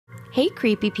Hey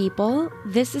creepy people,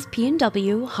 this is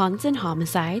P&W Haunts and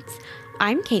Homicides.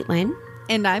 I'm Caitlin.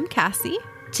 And I'm Cassie.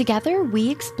 Together we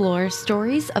explore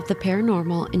stories of the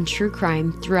paranormal and true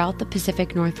crime throughout the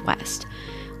Pacific Northwest.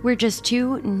 We're just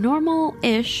two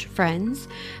normal-ish friends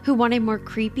who wanted more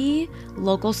creepy,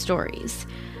 local stories.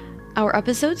 Our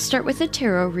episodes start with a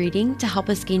tarot reading to help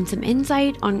us gain some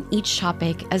insight on each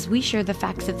topic as we share the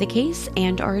facts of the case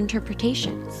and our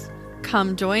interpretations.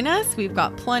 Come join us. We've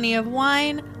got plenty of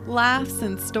wine, laughs,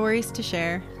 and stories to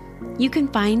share. You can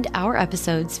find our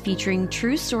episodes featuring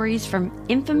true stories from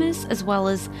infamous as well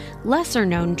as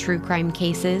lesser-known true crime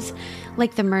cases,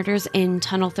 like the murders in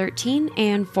Tunnel 13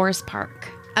 and Forest Park.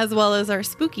 As well as our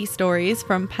spooky stories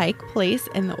from Pike Place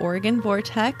and the Oregon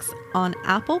Vortex on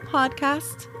Apple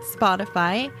Podcasts,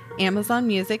 Spotify, Amazon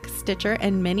Music, Stitcher,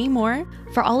 and many more.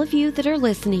 For all of you that are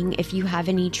listening, if you have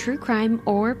any true crime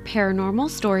or paranormal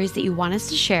stories that you want us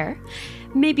to share,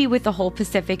 maybe with the whole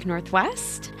Pacific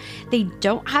Northwest, they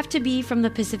don't have to be from the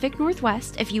Pacific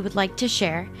Northwest. If you would like to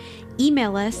share,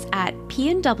 email us at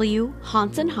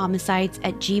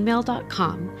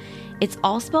pnwhauntsandhomicides@gmail.com. It's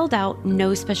all spelled out,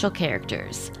 no special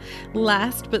characters.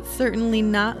 Last but certainly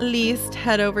not least,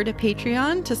 head over to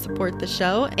Patreon to support the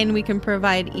show, and we can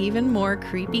provide even more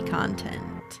creepy content.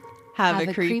 Have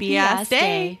a creepy-ass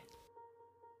day.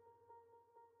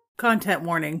 Content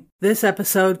warning. This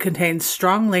episode contains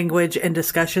strong language and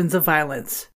discussions of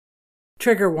violence.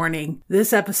 Trigger warning.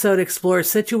 This episode explores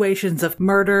situations of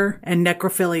murder and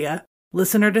necrophilia.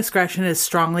 Listener discretion is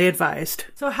strongly advised.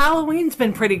 So Halloween's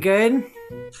been pretty good.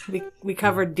 We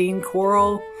covered Dean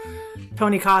Coral,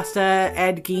 Tony Costa,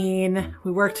 Ed Gein.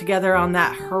 We worked together on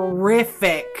that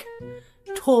horrific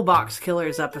Toolbox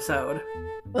Killers episode.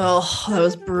 Oh, that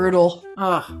was brutal.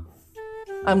 Oh,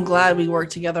 I'm glad we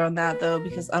worked together on that, though,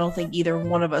 because I don't think either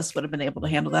one of us would have been able to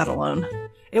handle that alone.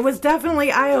 it was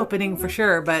definitely eye-opening for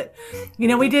sure, but, you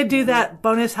know, we did do that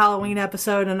bonus Halloween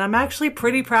episode, and I'm actually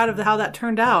pretty proud of how that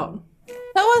turned out.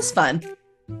 That was fun.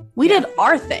 We did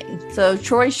our thing. So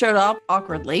Troy showed up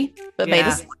awkwardly, but made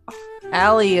us laugh.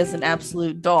 Allie is an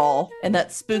absolute doll. And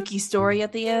that spooky story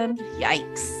at the end,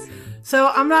 yikes. So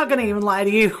I'm not going to even lie to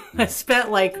you. I spent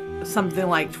something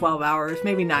like 12 hours,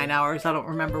 maybe 9 hours. I don't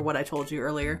remember what I told you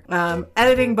earlier.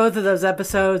 Editing both of those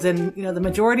episodes. And, you know, the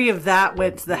majority of that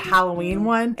went to the Halloween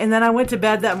one. And then I went to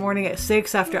bed that morning at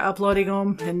 6 after uploading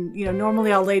them. And, you know,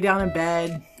 normally I'll lay down in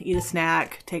bed, eat a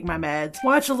snack, take my meds,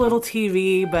 watch a little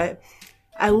TV. But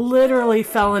I literally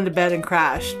fell into bed and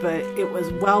crashed. But it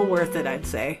was well worth it, I'd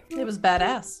say. It was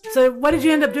badass. So what did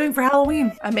you end up doing for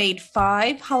Halloween? I made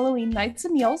 5 Halloween nights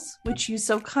and meals, which you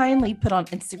so kindly put on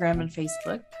Instagram and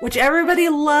Facebook. Which everybody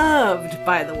loved,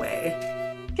 by the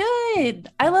way.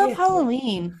 Good. I love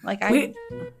Halloween.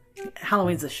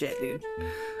 Halloween's a shit, dude.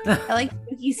 I like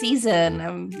spooky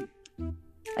season.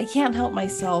 I can't help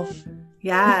myself.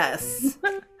 Yes.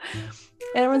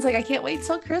 Everyone's like, I can't wait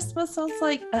till Christmas. So it's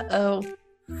like, uh-oh.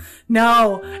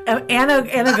 No. Anna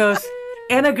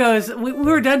goes, we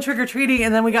were done trick-or-treating,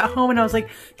 and then we got home, and I was like,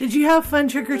 did you have fun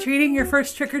trick-or-treating, your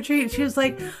first trick-or-treat? And she was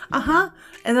like, uh-huh.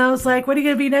 And I was like, what are you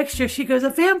going to be next year? She goes, a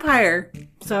vampire.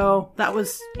 So that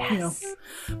was, yes. You know.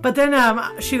 But then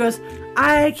she goes,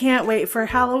 I can't wait for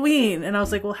Halloween. And I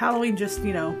was like, well, Halloween just,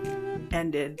 you know,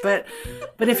 ended. But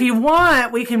if you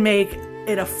want, we can make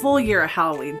it a full year of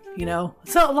Halloween, you know?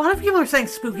 So a lot of people are saying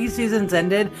spooky season's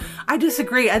ended. I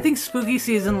disagree. I think spooky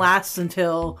season lasts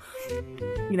until,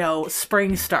 you know,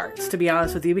 spring starts, to be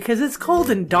honest with you, because it's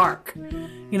cold and dark.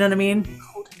 You know what I mean?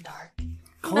 Cold and dark.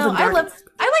 Cold and dark.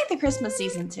 I like the Christmas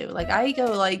season too. Like I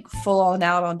go like full on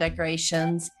out on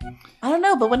decorations. I don't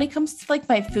know, but when it comes to like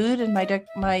my food and my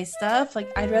stuff,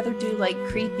 like I'd rather do like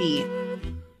creepy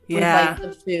with like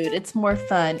the food. It's more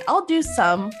fun. I'll do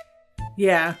some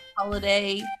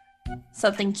holiday,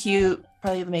 something cute.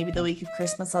 Probably maybe the week of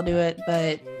Christmas I'll do it,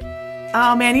 but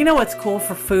oh man, you know what's cool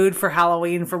for food for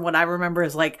Halloween from what I remember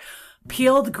is like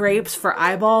peeled grapes for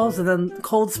eyeballs and then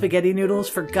cold spaghetti noodles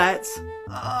for guts.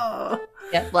 Oh.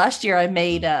 Yeah, last year I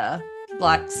made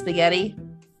black spaghetti,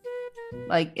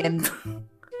 and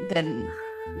then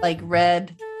like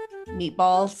red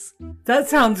meatballs. That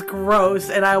sounds gross,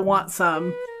 and I want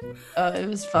some. It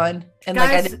was fun, and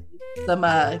guys, I did some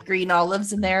green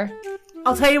olives in there.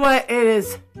 I'll tell you what, it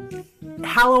is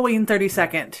Halloween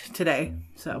 32nd today,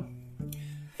 so.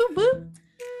 Boop, boop.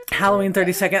 Halloween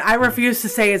 32nd. I refuse to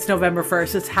say it's November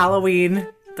 1st. It's Halloween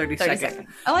 32nd.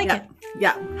 I like it.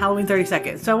 Yeah, Halloween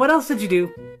 32nd. So what else did you do?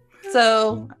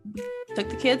 So, took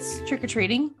the kids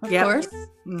trick-or-treating, of course,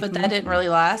 but that didn't really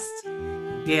last.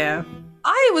 Yeah.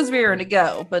 I was rearing to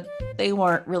go, but they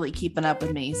weren't really keeping up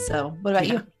with me. So, what about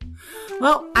you?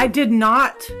 Well, I did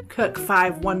not cook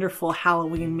 5 wonderful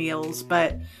Halloween meals,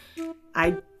 but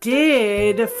I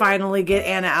did finally get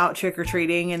Anna out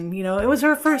trick-or-treating, and, it was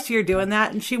her first year doing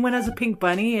that, and she went as a pink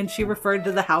bunny, and she referred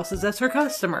to the houses as her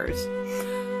customers.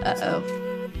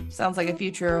 Uh-oh. Sounds like a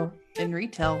future in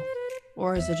retail,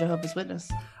 or as a Jehovah's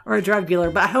Witness. Or a drug dealer,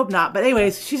 but I hope not. But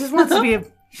anyways, she just wants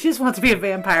to be a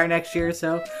vampire next year,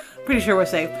 so pretty sure we're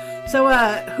safe. So,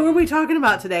 who are we talking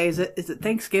about today? Is it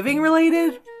Thanksgiving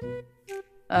related?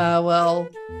 Well,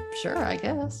 sure, I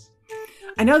guess.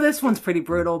 I know this one's pretty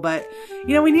brutal, but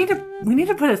we need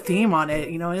to put a theme on it.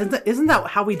 Isn't that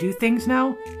how we do things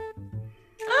now?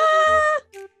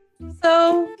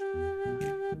 So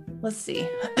let's see.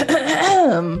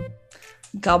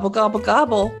 Gobble gobble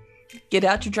gobble. Get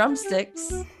out your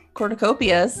drumsticks,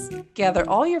 cornucopias. Gather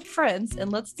all your friends, and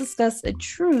let's discuss a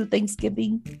true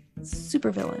Thanksgiving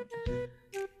supervillain.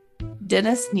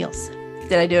 Dennis Nilsen.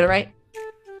 Did I do it right?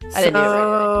 I didn't do it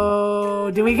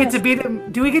right. Do we get to beat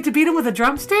him? Do we get to beat him with a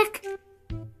drumstick?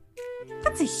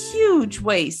 That's a huge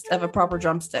waste of a proper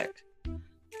drumstick.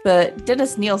 But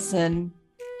Dennis Nilsen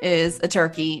is a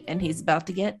turkey, and he's about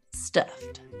to get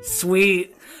stuffed.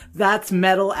 Sweet. That's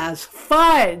metal as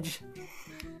fudge.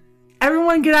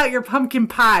 Everyone get out your pumpkin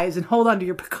pies and hold on to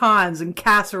your pecans and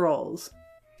casseroles.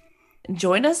 And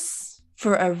join us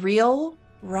for a real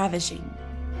ravaging.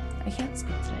 I can't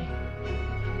speak today.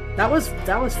 That was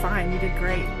fine. You did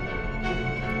great.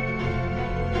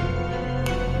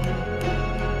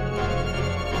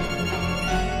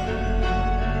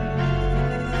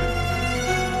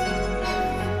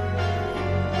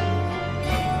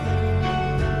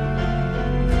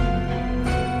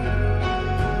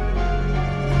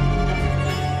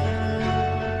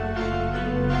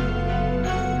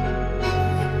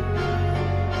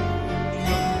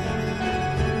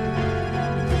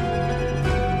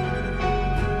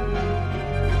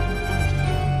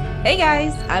 Hey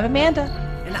guys, I'm Amanda.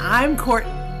 And I'm Court.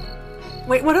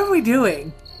 Wait, what are we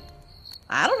doing?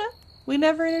 I don't know. We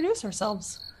never introduce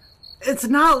ourselves. It's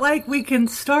not like we can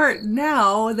start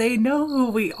now. They know who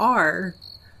we are.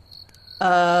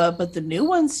 But the new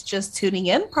ones just tuning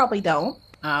in probably don't.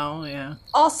 Oh, yeah.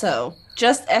 Also,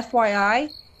 just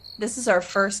FYI, this is our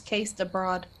first case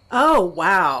abroad. Oh,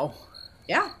 wow.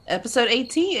 Yeah, episode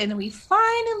 18, and we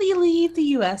finally leave the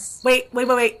U.S. Wait.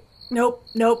 Nope,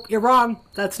 you're wrong.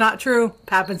 That's not true.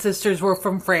 Papin sisters were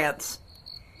from France.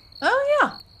 Oh,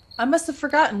 yeah. I must have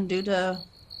forgotten due to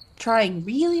trying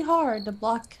really hard to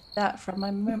block that from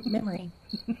my memory.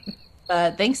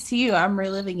 But thanks to you, I'm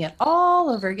reliving it all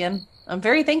over again. I'm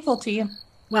very thankful to you.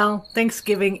 Well,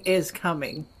 Thanksgiving is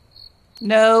coming.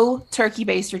 No turkey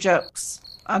baster jokes.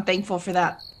 I'm thankful for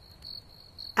that.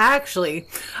 Actually,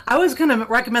 I was going to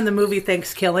recommend the movie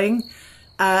Thanksgiving.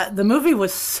 The movie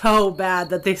was so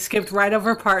bad that they skipped right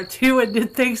over part 2 and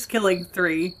did Thanksgiving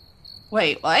 3.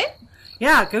 Wait, what?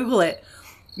 Yeah, Google it.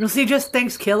 You'll see just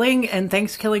Thanksgiving and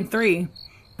Thanksgiving 3.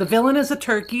 The villain is a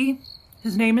turkey.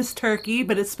 His name is Turkey,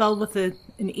 but it's spelled with an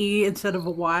E instead of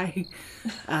a Y.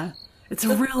 It's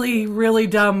a really, really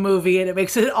dumb movie, and it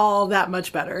makes it all that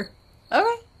much better.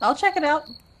 Okay, I'll check it out.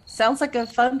 Sounds like a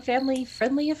fun,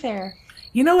 family-friendly affair.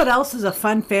 You know what else is a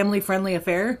fun, family-friendly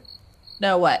affair?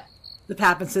 No, what? The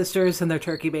Papin sisters and their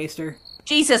turkey baster.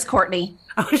 Jesus, Courtney.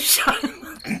 I was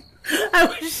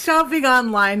shopping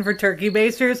online for turkey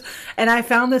basters, and I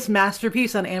found this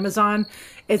masterpiece on Amazon.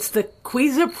 It's the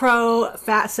Quiza Pro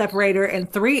Fat Separator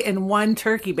and 3-in-1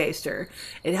 Turkey Baster.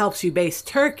 It helps you baste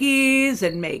turkeys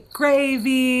and make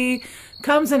gravy.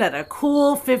 Comes in at a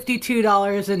cool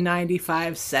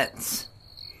 $52.95.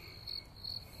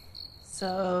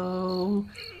 So,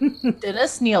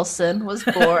 Dennis Nilsen was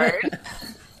born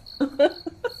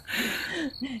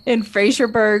in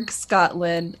Fraserburgh,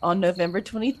 Scotland on November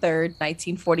 23rd,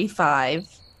 1945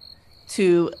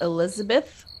 to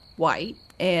Elizabeth White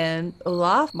and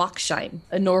Olaf Moksheim,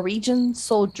 a Norwegian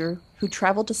soldier who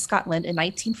traveled to Scotland in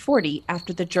 1940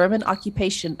 after the German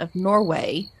occupation of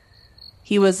Norway.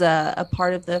 He was a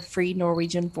part of the Free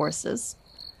Norwegian Forces.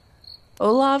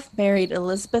 Olaf married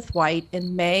Elizabeth White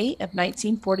in May of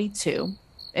 1942,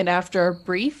 and after a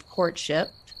brief courtship,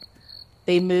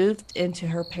 they moved into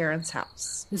her parents'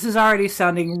 house. This is already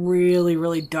sounding really,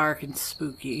 really dark and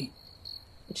spooky.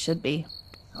 It should be.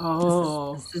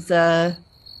 Oh. This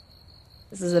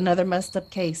is another messed up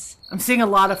case. I'm seeing a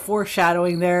lot of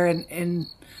foreshadowing there, and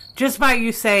just by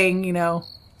you saying,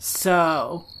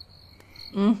 so.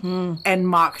 Mm-hmm. And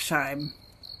Moksheim.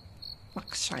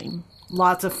 Moksheim.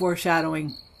 Lots of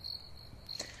foreshadowing.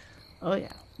 Oh,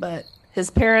 yeah. But his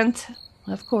parents,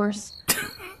 of course.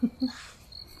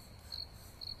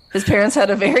 His parents had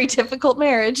a very difficult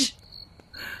marriage.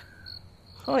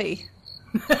 Oy.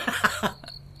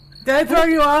 Did I throw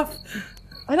you off?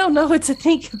 I don't know what to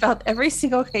think about every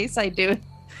single case I do.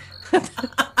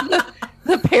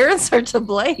 The parents are to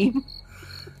blame.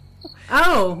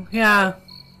 Oh, yeah.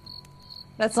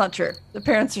 That's not true. The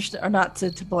parents are not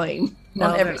to blame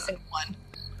on every single one.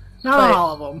 Not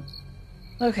all of them.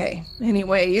 Okay.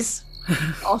 Anyways,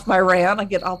 off my rant.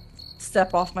 I'll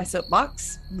step off my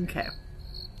soapbox. Okay.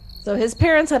 So his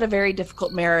parents had a very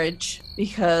difficult marriage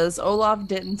because Olaf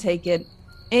didn't take it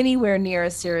anywhere near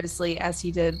as seriously as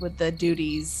he did with the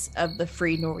duties of the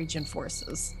Free Norwegian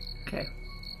Forces. Okay.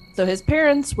 So his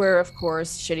parents were, of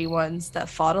course, shitty ones that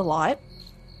fought a lot.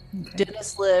 Okay.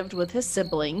 Dennis lived with his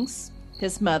siblings,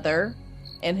 his mother,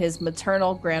 and his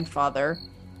maternal grandfather,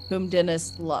 whom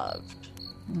Dennis loved.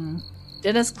 Mm.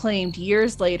 Dennis claimed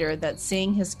years later that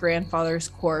seeing his grandfather's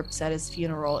corpse at his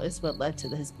funeral is what led to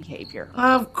his behavior.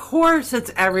 Of course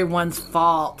it's everyone's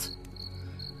fault.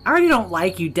 I already don't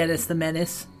like you, Dennis the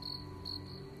Menace.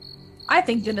 I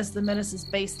think Dennis the Menace is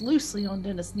based loosely on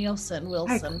Dennis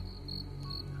Wilson.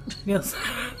 Yes.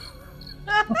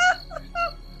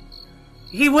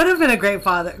 He would have been a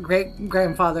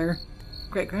great-grandfather.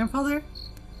 Great-grandfather?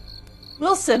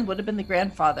 Wilson would have been the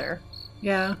grandfather.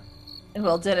 Yeah. And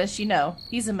well, Dennis,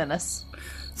 he's a menace.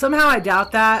 Somehow I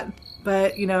doubt that,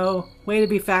 but, way to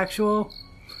be factual.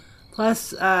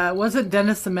 Plus, wasn't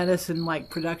Dennis the Menace in,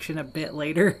 production a bit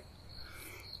later?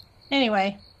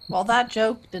 Anyway, well, that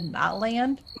joke did not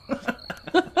land.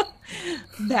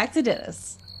 Back to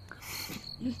Dennis.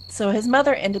 So his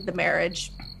mother ended the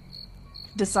marriage,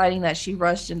 deciding that she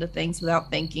rushed into things without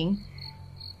thinking.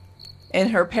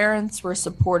 And her parents were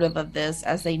supportive of this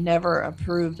as they never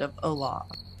approved of Olaf.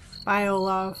 Bye,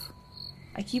 Olaf.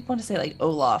 I keep wanting to say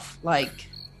Olaf,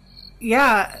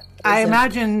 Yeah, I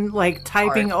imagine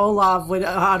typing hard. Olaf would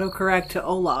autocorrect to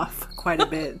Olaf quite a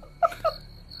bit.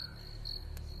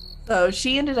 So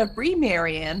she ended up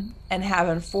remarrying and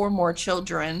having 4 more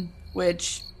children,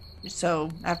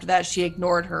 so after that she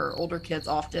ignored her older kids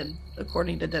often,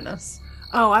 according to Dennis.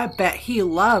 Oh, I bet he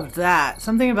loved that.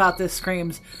 Something about this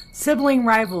screams sibling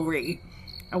rivalry.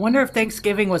 I wonder if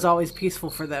Thanksgiving was always peaceful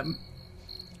for them.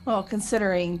 Well,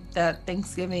 considering that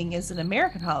Thanksgiving is an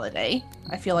American holiday,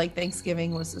 I feel like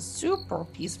Thanksgiving was super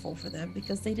peaceful for them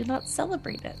because they did not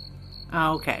celebrate it.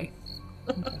 Oh, okay.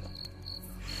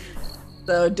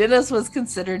 So Dennis was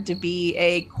considered to be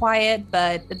a quiet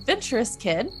but adventurous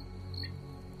kid.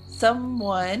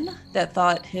 Someone that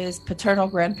thought his paternal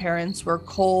grandparents were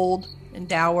cold and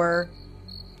dour,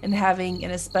 and having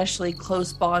an especially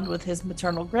close bond with his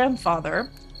maternal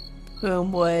grandfather,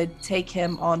 whom would take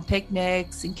him on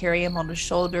picnics and carry him on his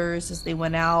shoulders as they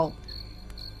went out.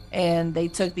 And they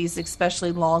took these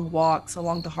especially long walks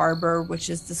along the harbor, which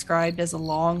is described as a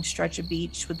long stretch of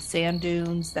beach with sand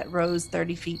dunes that rose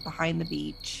 30 feet behind the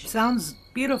beach. Sounds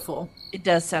beautiful. It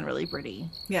does sound really pretty.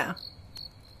 Yeah.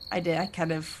 I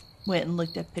kind of went and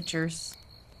looked at pictures.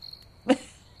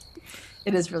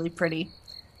 It is really pretty.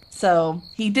 So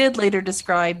he did later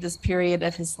describe this period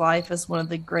of his life as one of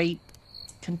the great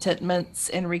contentments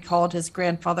and recalled his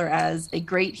grandfather as a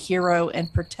great hero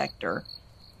and protector.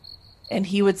 And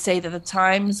he would say that the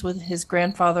times with his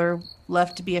grandfather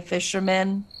left to be a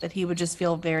fisherman, that he would just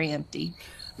feel very empty.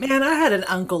 Man, I had an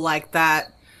uncle like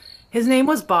that. His name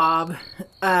was Bob.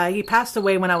 He passed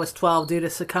away when I was 12 due to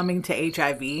succumbing to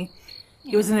HIV. He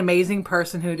was an amazing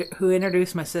person who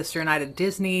introduced my sister and I to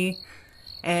Disney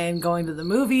and going to the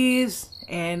movies.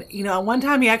 And, one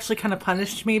time he actually kind of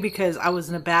punished me because I was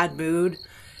in a bad mood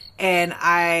and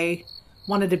I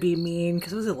wanted to be mean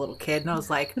because I was a little kid. And I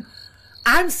was like,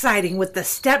 I'm siding with the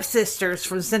stepsisters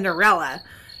from Cinderella.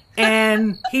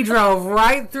 And he drove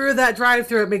right through that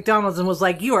drive-thru at McDonald's and was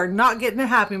like, you are not getting a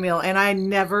Happy Meal. And I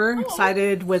never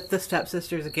sided with the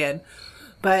stepsisters again.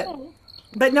 But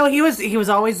no, he was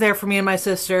always there for me and my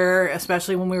sister,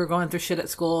 especially when we were going through shit at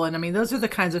school. And I mean, those are the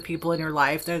kinds of people in your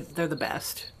life. They're the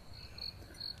best.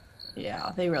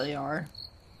 Yeah, they really are.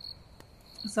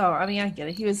 So, I mean, I get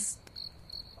it. He was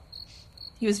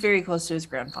very close to his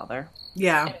grandfather.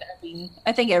 Yeah. And, I mean,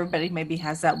 I think everybody maybe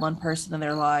has that one person in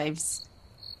their lives.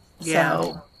 Yeah.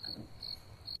 So,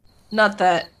 not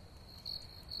that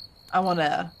I want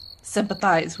to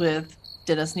sympathize with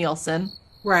Dennis Nilsen.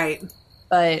 Right.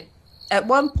 But at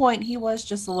one point, he was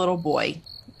just a little boy.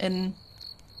 And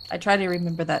I try to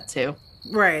remember that too.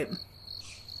 Right.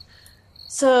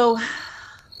 So,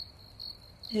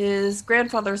 his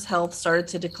grandfather's health started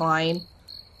to decline.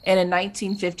 And in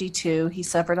 1952, he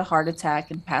suffered a heart attack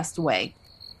and passed away.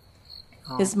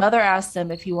 Oh. His mother asked him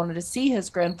if he wanted to see his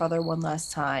grandfather one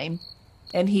last time.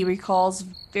 And he recalls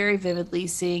very vividly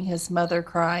seeing his mother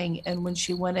crying. And when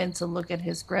she went in to look at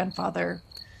his grandfather,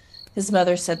 His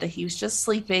mother said that he was just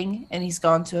sleeping and he's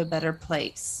gone to a better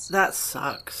place. That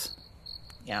sucks.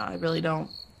 Yeah, I really don't.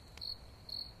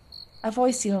 I've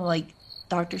always seen on like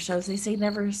doctor shows, they say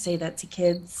never say that to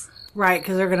kids. Right,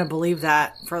 because they're going to believe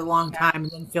that for a long time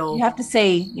and then feel... You have to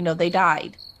say, you know, they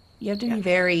died. You have to be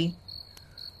very...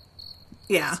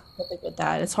 specific with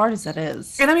that, as hard as that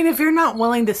is. And I mean, if you're not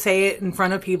willing to say it in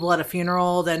front of people at a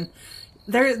funeral, then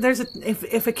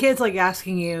if a kid's like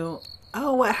asking you,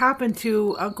 oh, what happened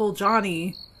to Uncle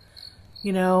Johnny?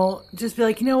 You know, just be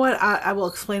like, you know what? I will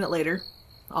explain it later.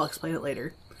 I'll explain it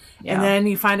later. Yeah. And then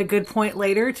you find a good point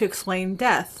later to explain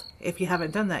death if you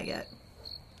haven't done that yet.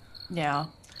 Yeah.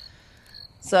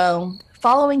 So,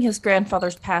 following his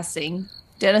grandfather's passing,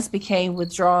 Dennis became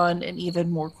withdrawn and even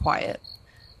more quiet.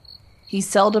 He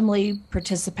seldomly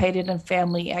participated in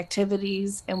family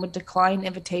activities and would decline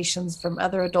invitations from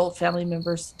other adult family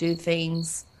members to do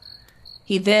things.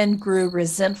 He then grew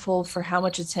resentful for how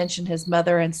much attention his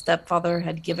mother and stepfather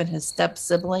had given his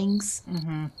step-siblings,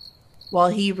 while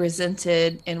he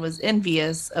resented and was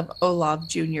envious of Olaf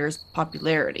Jr.'s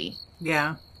popularity.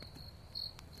 Yeah.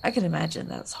 I can imagine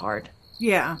that's hard.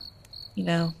 Yeah. You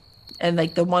know? And,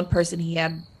 like, the one person he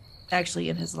had actually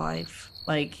in his life,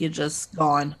 like, he just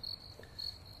gone.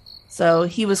 So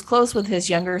he was close with his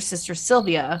younger sister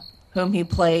Sylvia, whom he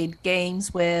played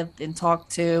games with and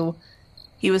talked to.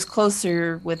 He was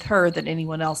closer with her than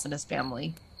anyone else in his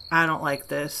family. I don't like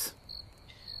this.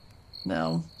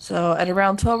 No. So at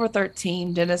around 12 or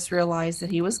 13, Dennis realized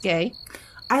that he was gay.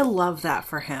 I love that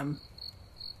for him.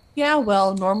 Yeah,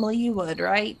 well, normally you would,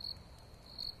 right?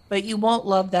 But you won't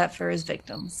love that for his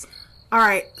victims. All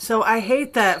right. So I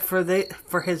hate that for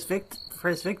his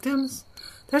victims.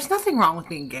 There's nothing wrong with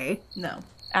being gay. No,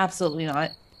 absolutely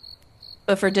not.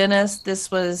 But for Dennis,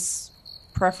 this was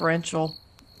preferential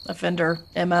offender,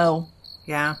 MO.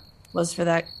 Yeah. Was for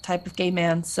that type of gay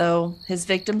man. So his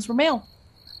victims were male.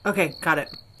 Okay, got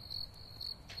it.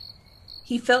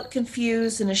 He felt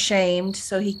confused and ashamed,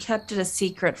 so he kept it a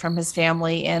secret from his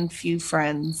family and few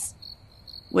friends.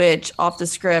 Which, off the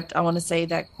script, I want to say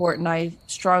that Court and I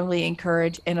strongly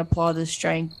encourage and applaud the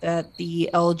strength that the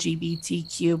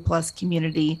LGBTQ plus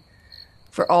community,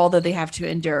 for all that they have to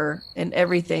endure and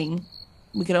everything.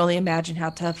 We can only imagine how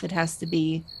tough it has to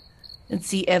be and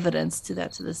see evidence to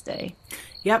that to this day.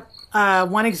 Yep.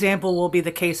 One example will be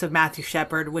the case of Matthew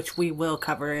Shepard, which we will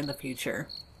cover in the future.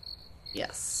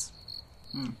 Yes.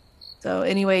 So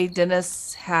anyway,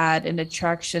 Dennis had an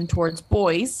attraction towards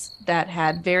boys that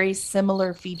had very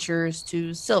similar features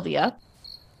to Sylvia,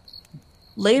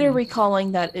 later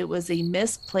recalling that it was a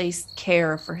misplaced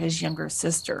care for his younger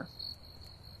sister.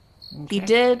 Okay. He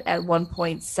did at one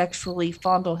point sexually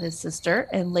fondle his sister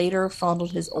and later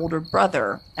fondled his older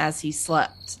brother as he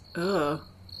slept. Ugh.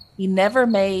 He never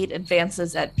made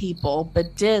advances at people,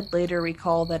 but did later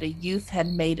recall that a youth had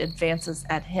made advances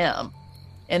at him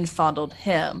and fondled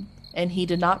him. And he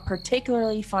did not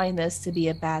particularly find this to be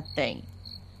a bad thing.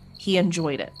 He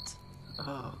enjoyed it.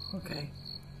 Oh, okay.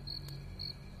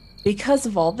 Because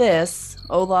of all this,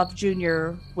 Olaf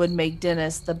Jr. would make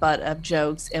Dennis the butt of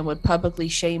jokes and would publicly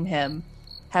shame him,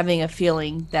 having a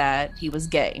feeling that he was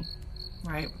gay.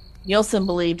 Right. Nilsen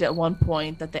believed at one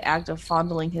point that the act of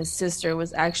fondling his sister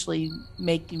was actually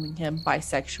making him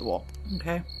bisexual.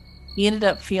 Okay. He ended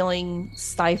up feeling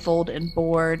stifled and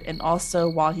bored, and also,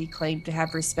 while he claimed to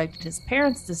have respected his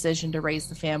parents' decision to raise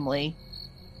the family,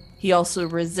 he also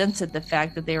resented the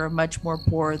fact that they were much more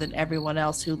poor than everyone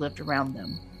else who lived around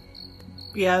them.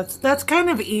 Yeah, that's kind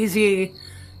of easy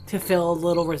to feel a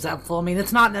little resentful. I mean,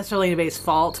 it's not necessarily anybody's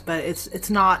fault, but it's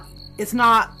not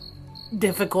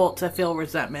difficult to feel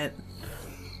resentment.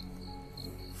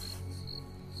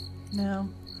 No.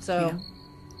 So... Yeah.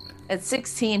 At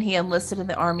 16, he enlisted in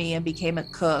the army and became a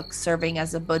cook, serving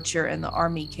as a butcher in the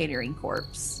Army Catering Corps.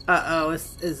 Uh-oh,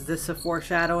 is this a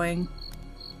foreshadowing?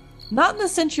 Not in the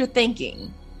sense you're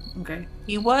thinking. Okay.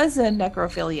 He was a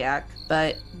necrophiliac,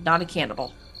 but not a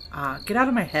cannibal. Get out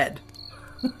of my head.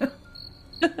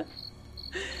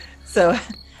 So,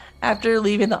 after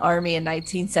leaving the army in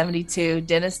 1972,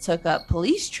 Dennis took up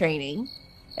police training,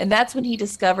 and that's when he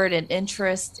discovered an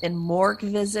interest in morgue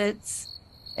visits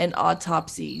and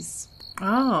autopsies.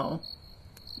 Oh.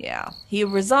 Yeah. He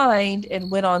resigned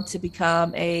and went on to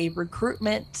become a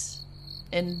recruitment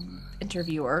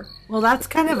interviewer. Well, that's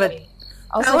kind of a...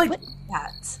 I was like, what is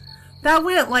that? That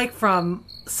went like from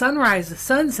sunrise to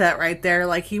sunset right there.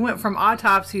 Like he went from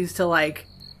autopsies to like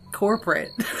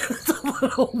corporate. It's a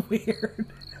little weird.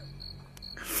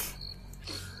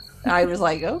 I was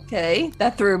like, okay,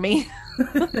 that threw me.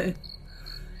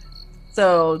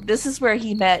 So this is where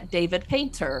he met David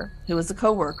Painter, who was a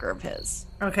coworker of his.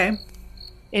 Okay.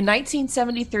 In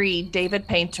 1973, David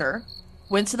Painter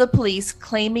went to the police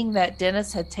claiming that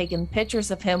Dennis had taken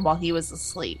pictures of him while he was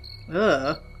asleep.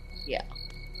 Ugh. Yeah.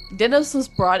 Dennis was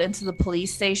brought into the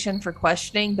police station for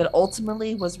questioning, but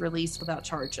ultimately was released without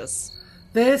charges.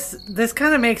 This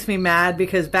kind of makes me mad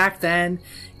because back then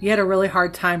he had a really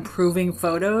hard time proving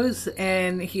photos,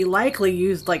 and he likely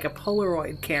used like a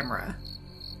Polaroid camera.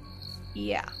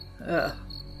 Yeah. Ugh.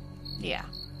 Yeah.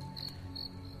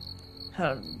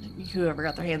 Whoever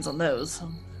got their hands on those.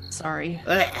 Sorry.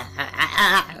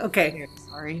 Okay.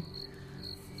 Sorry.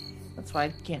 That's why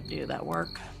I can't do that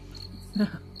work.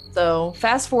 So,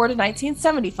 fast forward to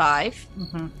 1975.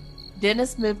 Mm-hmm.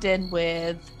 Dennis moved in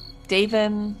with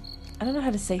David. I don't know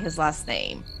how to say his last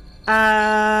name.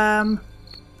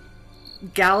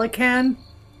 Gallican?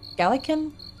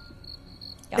 Gallican?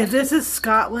 If this is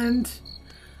Scotland,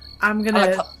 I'm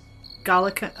gonna...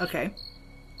 Gallican? Okay.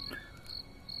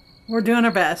 We're doing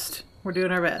our best.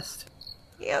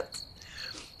 Yep.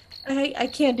 I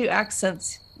can't do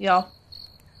accents, y'all.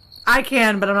 I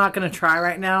can, but I'm not gonna try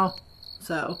right now.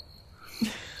 So,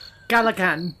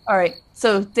 Gallican. All right.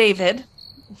 So, David.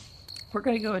 We're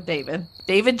going to go with David.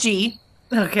 David G.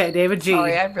 Okay, David G.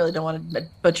 Sorry, I really don't want to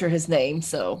butcher his name,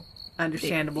 so.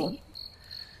 Understandable.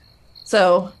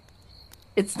 So,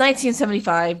 it's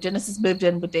 1975. Dennis has moved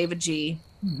in with David G.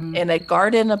 In a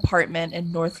garden apartment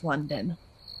in North London.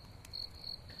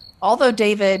 Although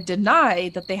David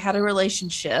denied that they had a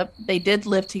relationship, they did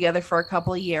live together for a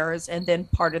couple of years and then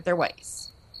parted their ways.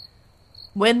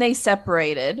 When they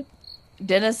separated,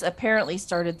 Dennis apparently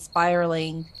started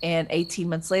spiraling, and 18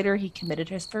 months later, he committed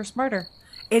his first murder.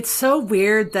 It's so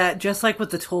weird that just like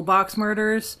with the toolbox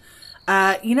murders,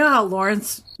 you know how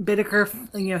Lawrence Bittaker,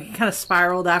 he kind of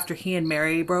spiraled after he and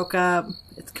Mary broke up?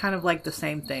 It's kind of like the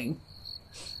same thing.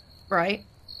 Right?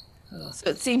 Ugh. So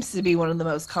it seems to be one of the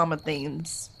most common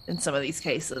themes in some of these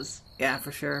cases. Yeah,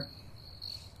 for sure.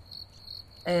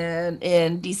 And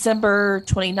in December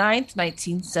 29th,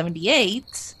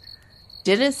 1978,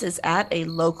 Dennis is at a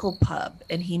local pub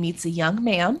and he meets a young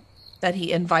man that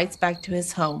he invites back to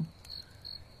his home.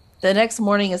 The next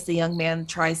morning, as the young man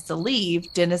tries to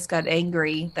leave, Dennis got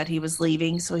angry that he was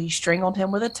leaving, so he strangled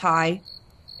him with a tie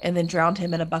and then drowned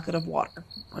him in a bucket of water.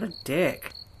 What a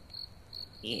dick.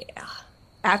 Yeah.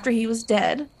 After he was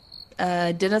dead,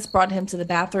 Dennis brought him to the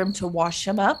bathroom to wash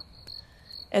him up,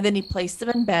 and then he placed him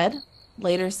in bed,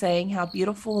 later saying how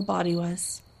beautiful the body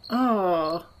was.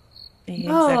 Oh.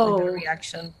 Exactly her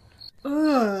reaction.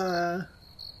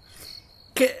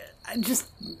 Just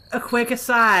a quick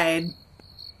aside.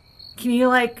 Can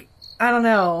you, I don't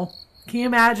know. Can you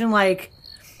imagine,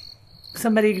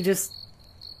 somebody just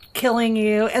killing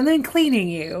you and then cleaning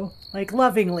you,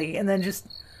 lovingly, and then just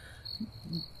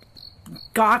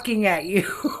gawking at you?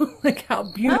 How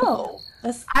beautiful. No,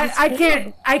 that's I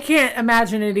can't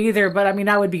imagine it either, but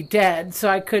I would be dead, so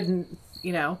I couldn't,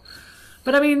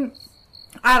 But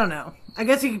I don't know. I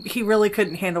guess he really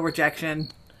couldn't handle rejection.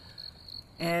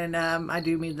 And I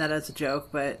do mean that as a joke,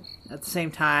 but at the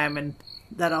same time, and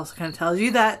that also kind of tells you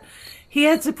that he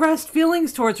had suppressed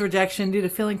feelings towards rejection due to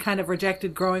feeling kind of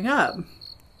rejected growing up.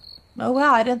 Oh,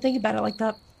 wow. I didn't think about it like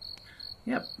that.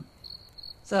 Yep.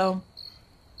 So,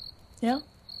 yeah.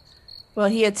 Well,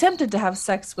 he attempted to have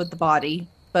sex with the body,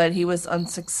 but he was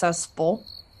unsuccessful.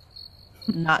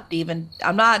 I'm not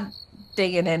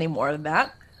digging any more than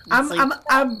that.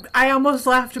 I almost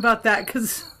laughed about that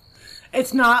because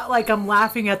it's not like I'm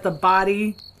laughing at the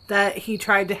body that he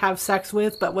tried to have sex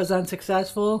with but was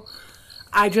unsuccessful.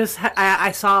 I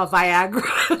saw a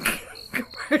Viagra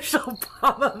commercial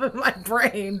pop up in my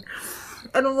brain,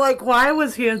 and I'm like, why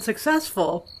was he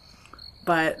unsuccessful?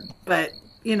 But I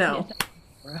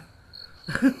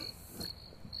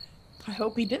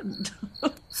hope he didn't.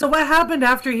 So what happened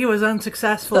after he was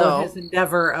unsuccessful in his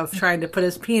endeavor of trying to put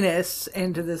his penis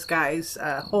into this guy's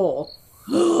hole?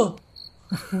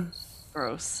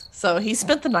 Gross. So he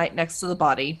spent the night next to the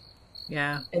body.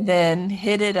 Yeah. And then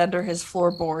hid it under his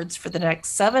floorboards for the next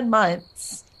 7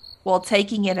 months while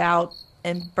taking it out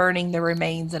and burning the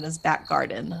remains in his back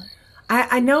garden.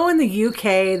 I know in the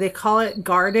UK they call it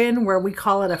garden, where we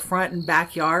call it a front and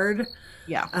backyard.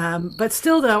 Yeah. But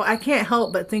still, though, I can't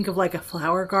help but think of a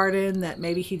flower garden that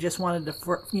maybe he just wanted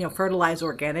to, fertilize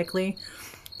organically.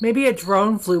 Maybe a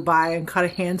drone flew by and caught a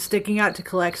hand sticking out to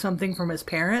collect something from his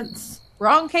parents.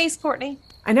 Wrong case, Courtney.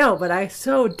 I know, but I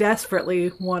so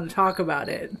desperately want to talk about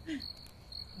it.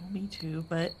 Me too,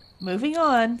 but moving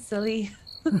on, silly.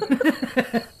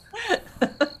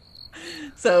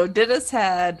 So Dennis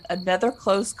had another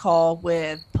close call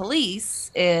with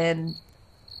police in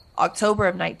October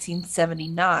of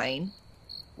 1979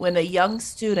 when a young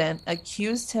student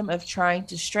accused him of trying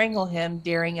to strangle him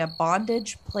during a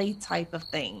bondage play type of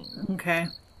thing. Okay.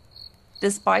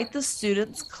 Despite the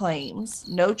student's claims,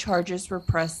 no charges were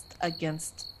pressed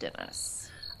against Dennis.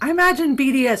 I imagine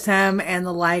BDSM and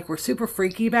the like were super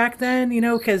freaky back then,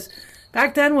 because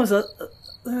back then was it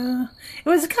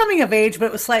was coming of age, but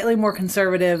it was slightly more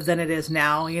conservative than it is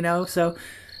now, so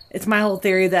it's my whole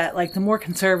theory that, like, the more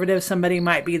conservative somebody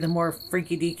might be, the more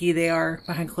freaky deaky they are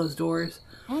behind closed doors.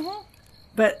 Mm-hmm.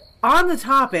 But on the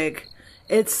topic,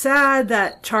 it's sad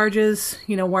that charges,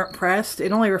 weren't pressed.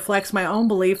 It only reflects my own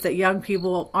belief that young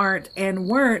people aren't and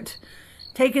weren't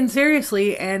taken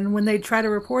seriously, and when they try to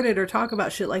report it or talk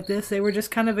about shit like this, they were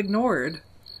just kind of ignored.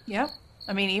 Yep.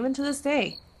 I mean, even to this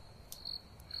day,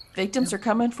 victims are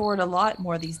coming forward a lot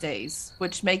more these days,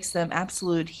 which makes them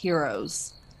absolute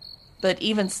heroes. But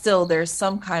even still, there's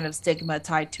some kind of stigma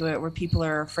tied to it where people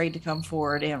are afraid to come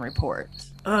forward and report.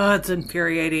 Oh, it's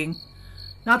infuriating.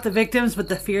 Not the victims, but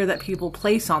the fear that people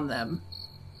place on them.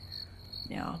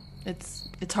 Yeah, it's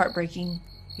heartbreaking.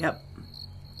 Yep.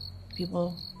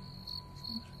 People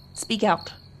speak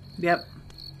out. Yep.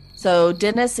 So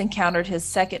Dennis encountered his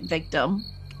second victim,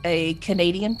 a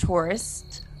Canadian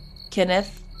tourist,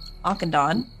 Kenneth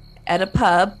Ockendon, at a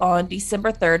pub on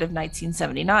December 3rd of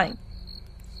 1979.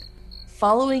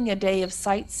 Following a day of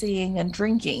sightseeing and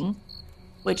drinking,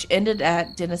 which ended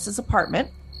at Dennis's apartment,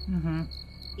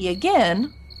 he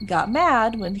again got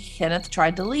mad when Kenneth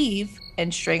tried to leave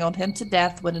and strangled him to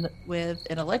death with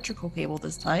an electrical cable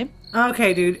this time.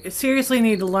 Okay, dude. You seriously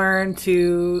need to learn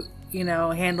to,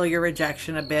 handle your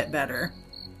rejection a bit better.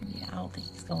 Yeah, I don't think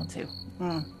he's going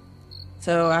to.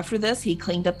 So after this, he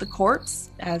cleaned up the corpse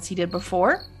as he did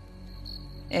before,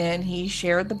 and he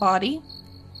shared the body.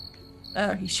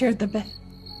 He shared the bed.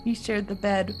 He shared the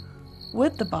bed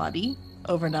with the body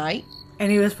overnight.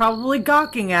 And he was probably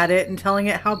gawking at it and telling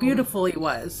it how beautiful he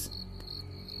was.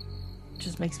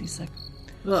 Just makes me sick.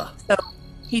 Ugh. So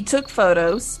he took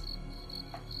photos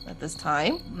at this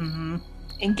time,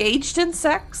 engaged in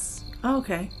sex,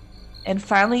 Okay. and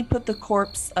finally put the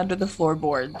corpse under the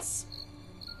floorboards.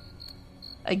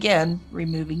 Again,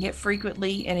 removing it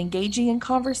frequently and engaging in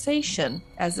conversation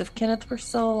as if Kenneth were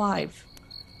still alive.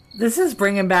 This is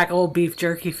bringing back old beef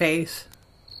jerky face.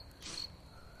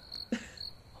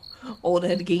 Old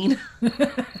Ed Gein.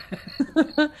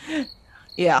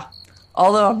 Yeah.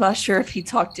 Although I'm not sure if he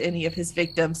talked to any of his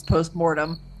victims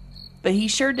post-mortem. But he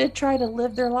sure did try to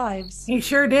live their lives. He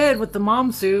sure did with the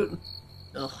mom suit.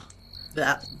 Ugh.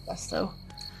 That. So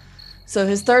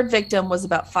his third victim was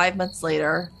about 5 months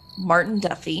later, Martin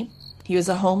Duffy. He was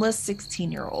a homeless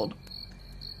 16-year-old.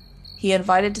 He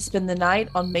invited to spend the night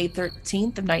on May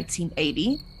 13th of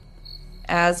 1980.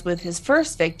 As with his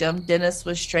first victim, Dennis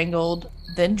was strangled,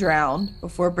 then drowned,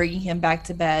 before bringing him back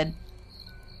to bed,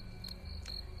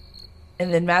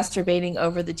 and then masturbating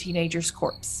over the teenager's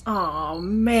corpse. Oh,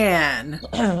 man.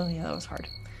 Yeah, that was hard.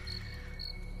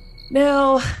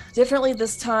 Now, differently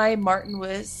this time, Martin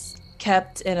was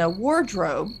kept in a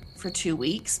wardrobe for 2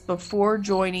 weeks before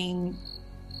joining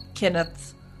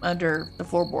Kenneth under the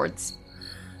floorboards.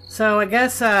 So I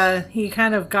guess he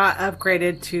kind of got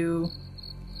upgraded to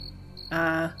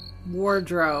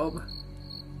wardrobe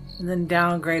and then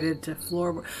downgraded to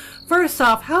floorboard. First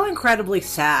off, how incredibly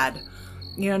sad.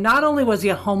 Not only was he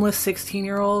a homeless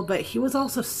 16-year-old, but he was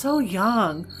also so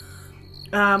young.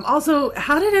 Also,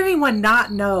 how did anyone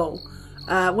not know?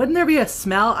 Wouldn't there be a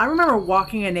smell? I remember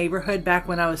walking a neighborhood back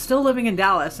when I was still living in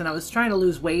Dallas and I was trying to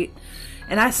lose weight.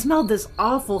 And I smelled this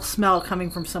awful smell coming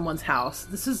from someone's house.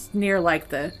 This is near, like,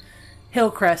 the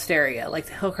Hillcrest area, like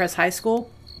the Hillcrest High School.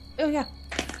 Oh, yeah.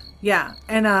 Yeah,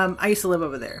 and I used to live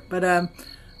over there. But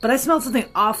I smelled something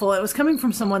awful. It was coming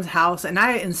from someone's house, and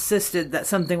I insisted that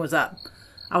something was up.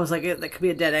 I was like, that could be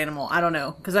a dead animal. I don't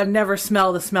know, because I've never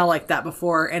smelled a smell like that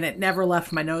before, and it never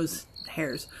left my nose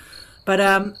hairs. But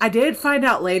I did find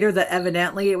out later that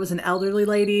evidently it was an elderly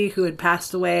lady who had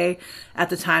passed away at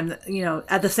the time,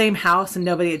 at the same house, and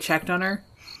nobody had checked on her,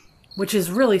 which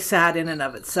is really sad in and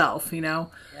of itself,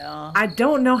 Yeah. I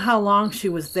don't know how long she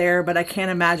was there, but I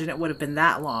can't imagine it would have been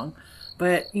that long.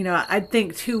 But, I'd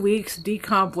think 2 weeks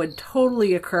decomp would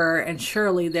totally occur, and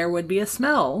surely there would be a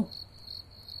smell.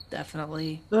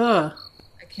 Definitely. Ugh.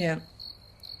 I can't.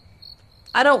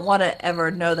 I don't want to ever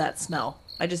know that smell.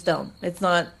 I just don't. It's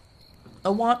not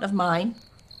a want of mine.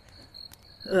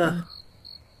 Ugh.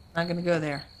 Not going to go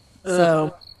there. Ugh.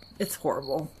 So, it's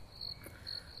horrible.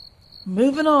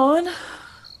 Moving on.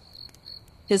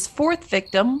 His fourth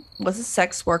victim was a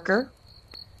sex worker.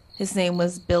 His name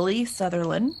was Billy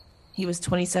Sutherland. He was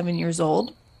 27 years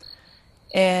old.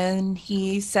 And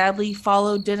he sadly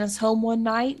followed Dennis home one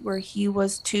night where he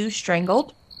was too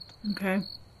strangled. Okay.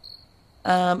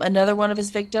 Another one of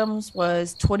his victims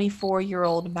was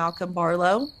 24-year-old Malcolm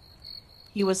Barlow.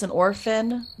 He was an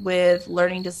orphan with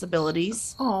learning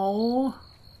disabilities. Oh.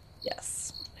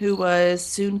 Yes. Who was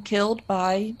soon killed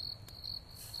by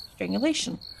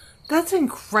strangulation. That's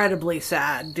incredibly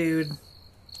sad, dude.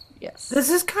 Yes. This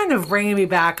is kind of bringing me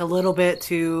back a little bit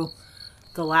to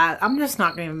the last... I'm just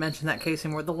not going to even mention that case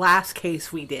anymore. The last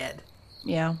case we did.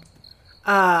 Yeah.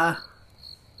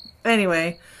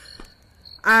 Anyway,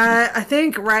 I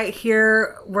think right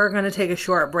here we're going to take a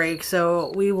short break,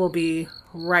 so we will be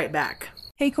right back.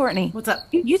 Hey, Courtney. What's up?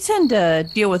 You tend to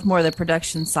deal with more of the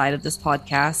production side of this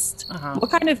podcast. What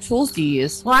kind of tools do you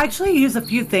use? Well, I actually use a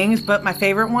few things, but my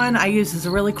favorite one I use is a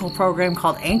really cool program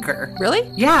called Anchor. Really?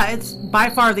 Yeah, it's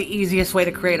by far the easiest way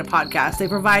to create a podcast. They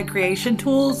provide creation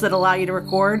tools that allow you to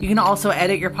record. You can also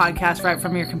edit your podcast right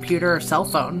from your computer or cell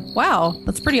phone. Wow,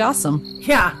 that's pretty awesome.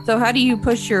 Yeah. So how do you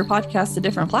push your podcast to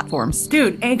different platforms?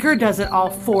 Dude, Anchor does it all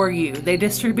for you. They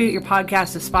distribute your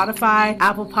podcast to Spotify,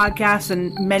 Apple Podcasts,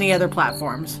 and many other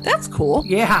platforms. That's cool.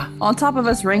 Yeah. On top of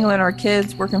us wrangling our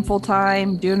kids, working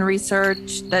full-time, doing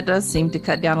research, that does seem to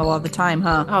cut down a lot of the time,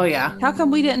 huh? Oh, yeah. How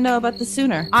come we didn't know about this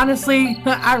sooner? Honestly,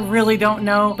 I really don't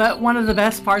know. But one of the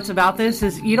best parts about this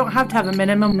is you don't have to have a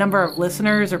minimum number of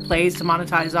listeners or plays to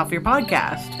monetize off your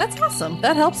podcast. That's awesome.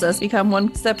 That helps us become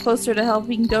one step closer to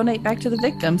helping donate back to the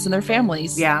victims and their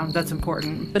families. Yeah, that's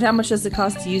important. But how much does it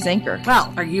cost to use Anchor?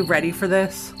 Well, are you ready for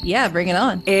this? Yeah, bring it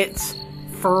on. It's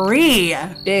free.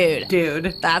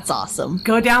 Dude, that's awesome.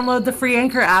 Go download the free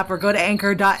Anchor app or go to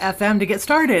anchor.fm to get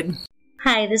started.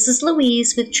 Hi, this is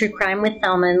Louise with True Crime with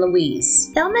Thelma and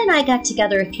Louise. Thelma and I got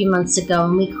together a few months ago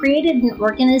and we created an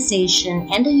organization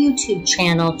and a YouTube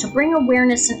channel to bring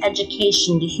awareness and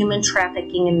education to human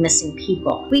trafficking and missing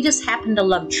people. We just happen to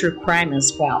love true crime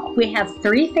as well. We have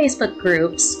 3 Facebook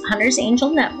groups, Hunter's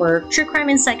Angel Network, True Crime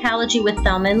and Psychology with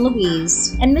Thelma and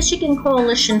Louise, and Michigan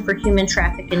Coalition for Human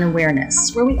Trafficking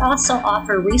Awareness, where we also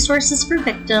offer resources for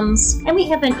victims, and we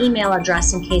have an email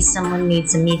address in case someone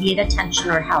needs immediate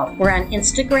attention or help. We're on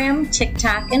Instagram,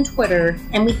 TikTok, and Twitter,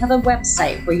 and we have a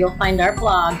website where you'll find our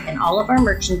blog and all of our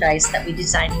merchandise that we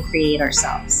design and create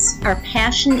ourselves. Our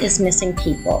passion is missing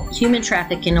people, human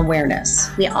trafficking awareness.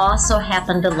 We also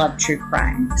happen to love true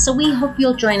crime. So we hope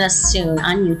you'll join us soon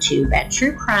on YouTube at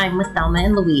True Crime with Thelma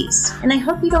and Louise. And I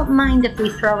hope you don't mind if we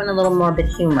throw in a little morbid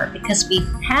humor, because we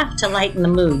have to lighten the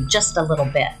mood just a little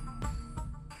bit.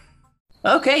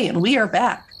 Okay, and we are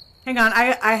back. Hang on,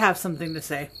 I have something to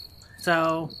say.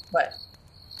 So, What?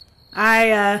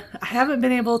 I haven't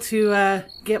been able to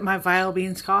get my Vile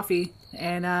Beans coffee,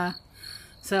 and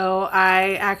so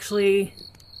I actually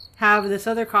have this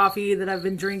other coffee that I've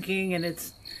been drinking, and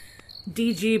it's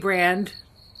DG brand.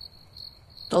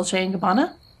 Dolce &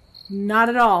 Gabbana? Not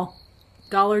at all.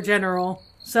 Dollar General.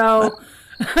 So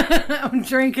I'm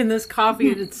drinking this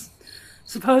coffee, and it's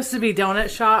supposed to be donut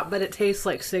shop, but it tastes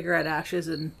like cigarette ashes,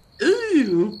 and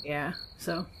Ooh. yeah.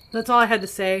 So that's all I had to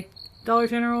say. Dollar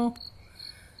General,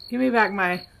 give me back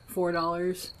my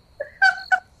 $4.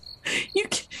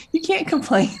 You can't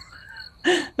complain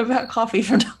about coffee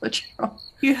from Dollar General.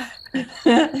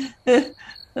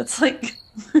 That's like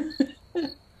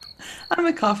I'm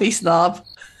a coffee snob.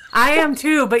 I am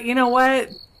too, but you know what?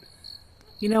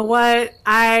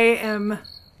 I'm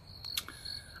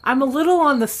a little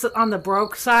on the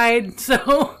broke side,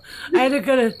 so I had to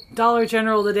go to Dollar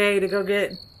General today to go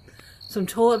get some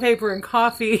toilet paper and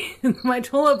coffee. My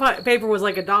toilet paper was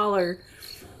like $1,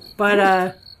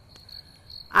 but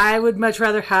I would much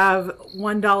rather have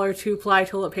 $1 2-ply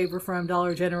toilet paper from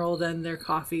Dollar General than their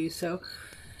coffee. So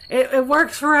it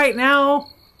works for right now,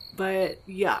 but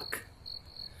yuck.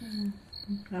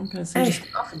 I'm gonna say just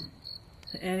coffee.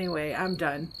 Anyway, I'm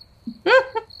done.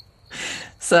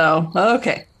 So,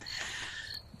 okay.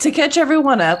 To catch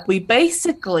everyone up, we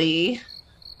basically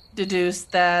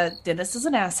deduced that Dennis is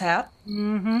an asshat.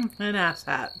 Mm-hmm. An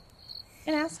asshat.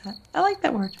 An asshat. I like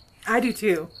that word. I do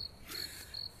too.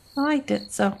 I liked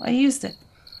it, so I used it.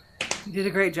 You did a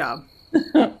great job.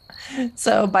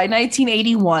 So by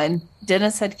 1981,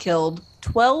 Dennis had killed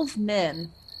 12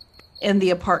 men in the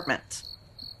apartment.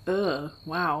 Ugh,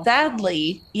 wow.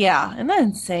 Sadly, yeah, isn't that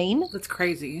insane? That's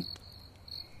crazy.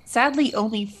 Sadly,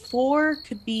 only 4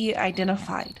 could be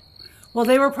identified. Well,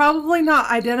 they were probably not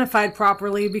identified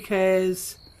properly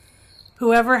because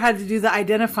whoever had to do the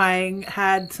identifying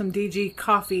had some DG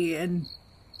coffee and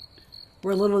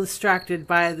were a little distracted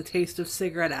by the taste of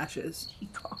cigarette ashes.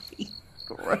 Coffee.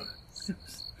 Gross.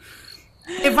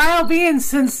 If I'll be in,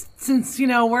 since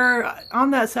we're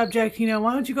on that subject,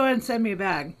 why don't you go ahead and send me a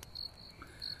bag?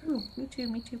 Ooh, me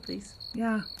too, please.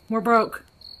 Yeah, we're broke.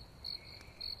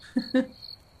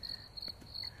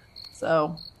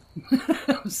 So,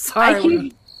 I'm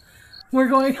sorry. We're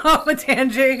going off a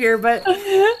tangent here, but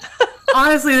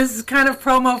honestly, this is kind of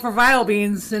promo for Vile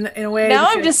Beans in a way. Now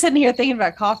I'm just sitting here thinking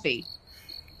about coffee.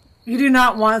 You do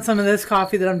not want some of this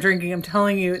coffee that I'm drinking. I'm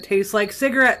telling you, it tastes like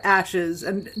cigarette ashes.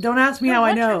 And don't ask me how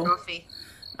I know. Coffee.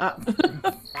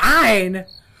 Fine.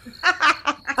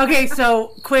 Okay,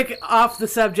 so quick off the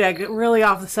subject, really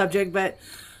off the subject, but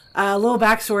a little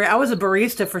backstory. I was a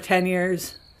barista for 10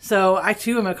 years, so I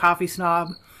too am a coffee snob.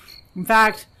 In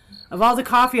fact, of all the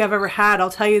coffee I've ever had,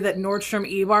 I'll tell you that Nordstrom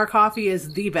E-Bar coffee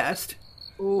is the best.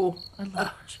 Ooh, I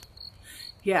love it.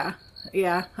 Yeah.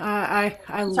 Sorry,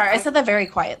 I said that very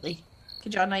quietly.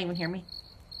 Could y'all not even hear me?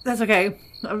 That's okay.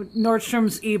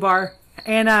 Nordstrom's E-Bar.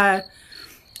 And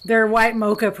their white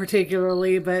mocha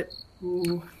particularly, but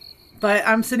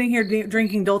I'm sitting here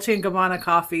drinking Dolce & Gabbana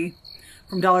coffee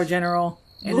from Dollar General.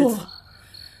 And it's,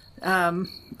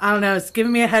 I don't know, it's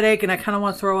giving me a headache and I kind of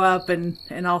want to throw up and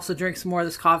also drink some more of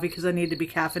this coffee because I need to be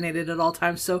caffeinated at all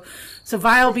times. So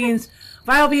Vile Beans,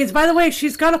 by the way,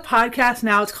 she's got a podcast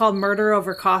now. It's called Murder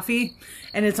Over Coffee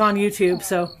and it's on YouTube.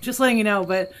 So just letting you know,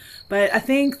 but I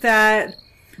think that,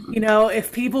 you know,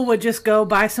 if people would just go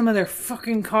buy some of their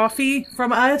fucking coffee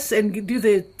from us and do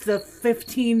the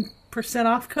 15%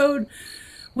 off code,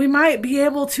 we might be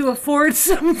able to afford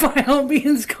some Vile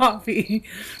Beans coffee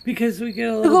because we get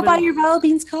a little Go buy your Vile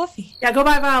Beans coffee. Yeah, go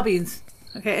buy Vile Beans.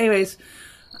 Okay, anyways,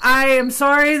 I am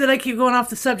sorry that I keep going off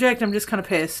the subject. I'm just kind of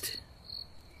pissed.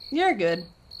 You're good.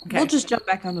 Okay. We'll just jump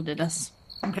back onto Dennis.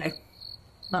 Okay.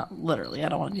 Not literally. I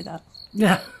don't want to do that.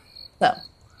 Yeah. So,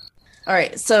 all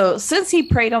right. So, since he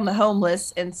preyed on the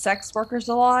homeless and sex workers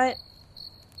a lot,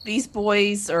 these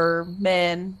boys or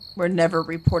men were never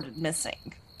reported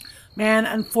missing. Man,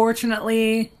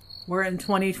 unfortunately, we're in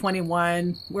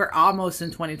 2021. We're almost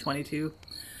in 2022.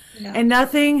 Yeah. And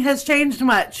nothing has changed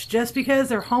much. Just because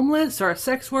they're homeless or a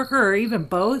sex worker or even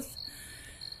both,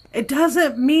 it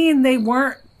doesn't mean they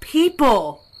weren't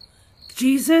people.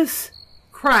 Jesus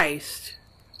Christ.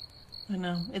 I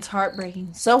know. It's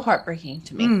heartbreaking. So heartbreaking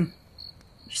to me. They're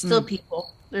still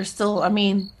people. They're still, I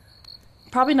mean,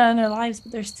 probably not in their lives,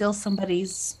 but they're still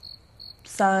somebody's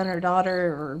son or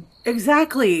daughter or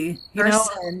exactly, you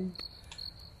person. Know.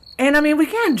 And I mean, we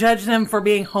can't judge them for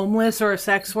being homeless or a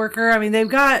sex worker. I mean,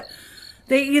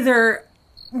 they either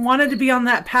wanted to be on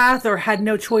that path or had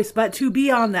no choice but to be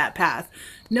on that path.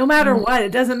 No matter what,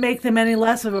 it doesn't make them any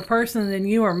less of a person than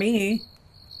you or me.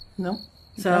 No.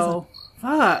 So,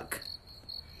 fuck.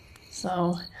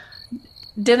 So,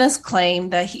 Dennis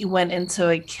claimed that he went into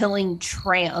a killing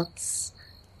trance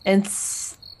and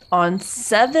on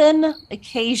 7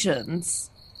 occasions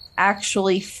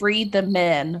actually freed the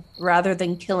men rather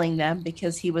than killing them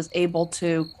because he was able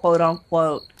to, quote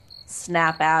unquote,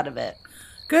 snap out of it.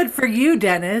 Good for you,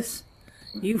 Dennis.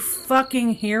 You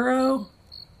fucking hero.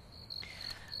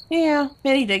 Yeah,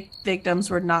 many victims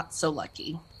were not so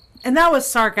lucky. And that was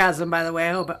sarcasm, by the way.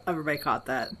 I hope everybody caught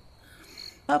that.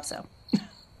 Hope so.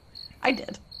 I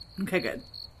did. Okay, good.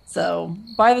 So,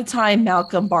 by the time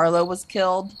Malcolm Barlow was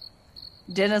killed,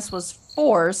 Dennis was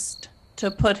forced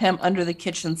to put him under the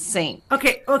kitchen sink.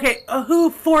 Okay. Who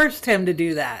forced him to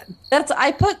do that?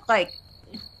 I put I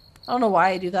don't know why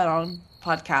I do that on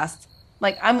podcast.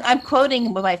 Like I'm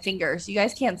quoting with my fingers. You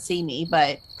guys can't see me,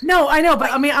 but no, I know.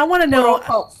 But I mean, I want to know.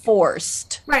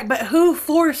 Forced, right? But who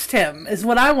forced him is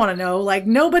what I want to know. Like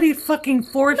nobody fucking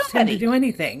forced him to do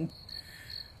anything.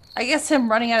 I guess him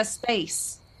running out of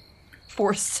space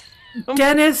forced.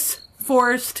 Dennis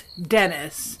forced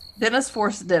Dennis. Dennis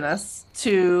forced Dennis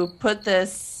to put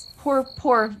this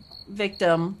poor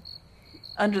victim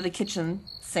under the kitchen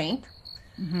sink.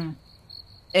 Mm-hmm.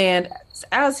 And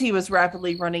as he was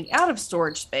rapidly running out of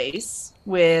storage space,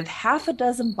 with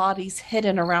 6 bodies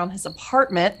hidden around his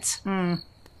apartment,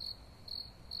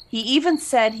 he even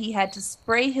said he had to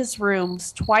spray his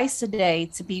rooms twice a day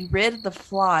to be rid of the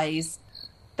flies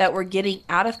that were getting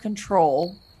out of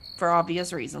control for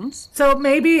obvious reasons. So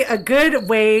maybe a good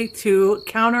way to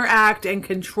counteract and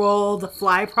control the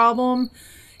fly problem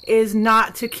is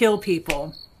not to kill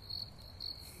people.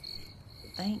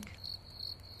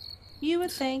 You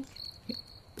would think.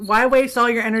 Why waste all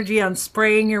your energy on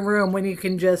spraying your room when you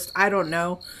can just, I don't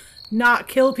know, not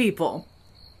kill people?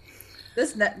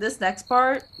 This next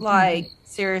part,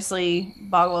 seriously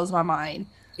boggles my mind.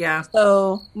 Yeah.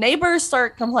 So neighbors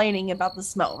start complaining about the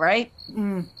smell, right?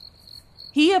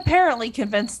 He apparently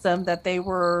convinced them that they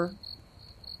were,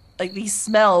 these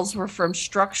smells were from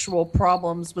structural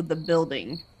problems with the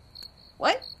building.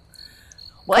 What?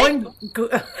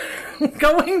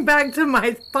 going back to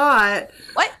my thought.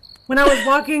 What? When I was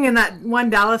walking in that one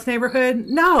Dallas neighborhood,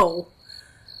 no.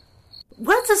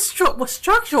 What's a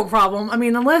structural problem? I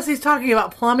mean, unless he's talking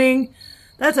about plumbing,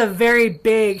 that's a very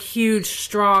big, huge,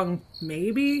 strong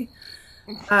maybe.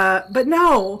 But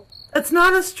no, it's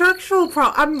not a structural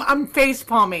problem. I'm face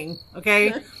palming,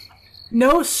 okay?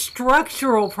 No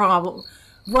structural problem.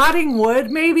 Rotting wood,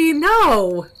 maybe?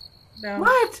 No.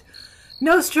 What?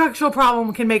 No structural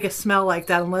problem can make a smell like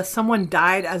that unless someone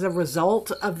died as a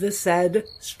result of the said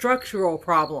structural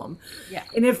problem. Yeah.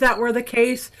 And if that were the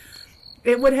case,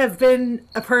 it would have been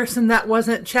a person that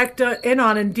wasn't checked in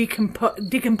on and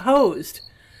decomposed.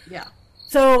 Yeah.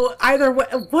 So either way,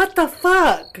 what the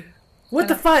fuck? What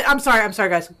the fudge? I'm sorry,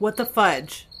 guys. What the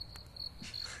fudge?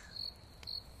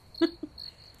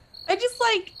 I just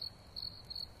like...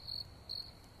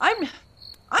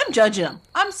 I'm judging them.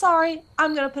 I'm sorry.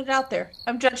 I'm going to put it out there.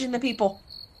 I'm judging the people.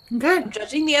 Okay. I'm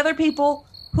judging the other people.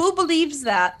 Who believes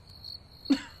that?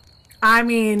 I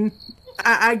mean,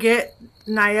 I get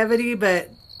naivety, but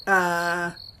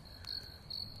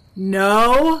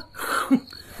no.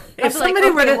 If somebody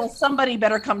like, okay, well, somebody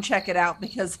better come check it out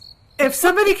because... If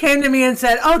somebody came to me and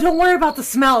said, "Oh, don't worry about the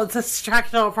smell. It's a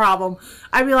structural problem,"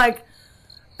 I'd be like,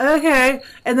 "Okay."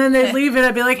 And then they'd leave it.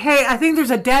 I'd be like, "Hey, I think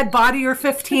there's a dead body or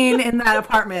 15 in that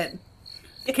apartment.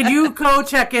 Can you go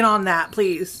check in on that,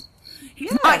 please?"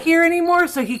 He's not here anymore,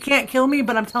 so he can't kill me,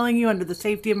 but I'm telling you under the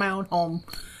safety of my own home.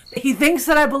 He thinks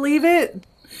that I believe it.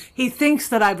 He thinks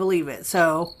that I believe it,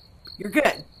 so you're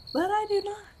good. But I do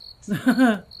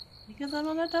not. Because I'm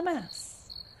not a dumbass.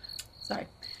 Sorry.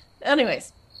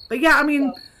 Anyways. But yeah, I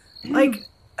mean, like,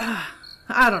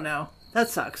 I don't know. That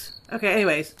sucks. Okay,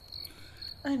 anyways.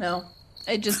 I know.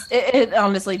 It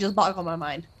honestly just boggled my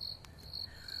mind.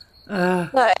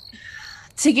 But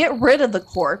to get rid of the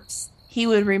corpse, he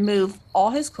would remove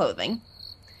all his clothing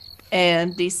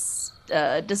and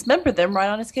dismember them right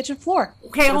on his kitchen floor.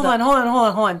 Okay, hold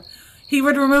on. He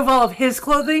would remove all of his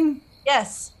clothing?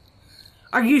 Yes.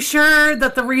 Are you sure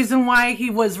that the reason why he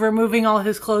was removing all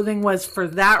his clothing was for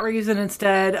that reason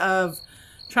instead of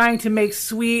trying to make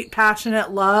sweet,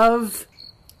 passionate love?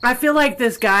 I feel like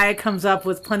this guy comes up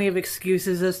with plenty of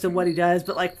excuses as to what he does,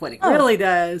 but like what he really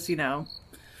does, you know.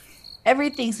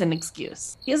 Everything's an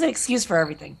excuse. He has an excuse for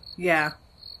everything. Yeah.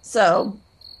 So,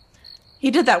 he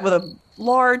did that with a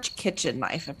large kitchen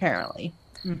knife, apparently.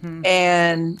 Mm-hmm.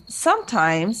 And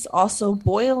sometimes also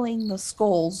boiling the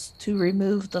skulls to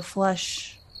remove the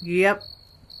flesh. Yep.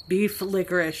 Beef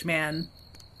licorice, man.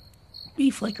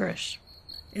 Beef licorice.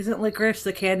 Isn't licorice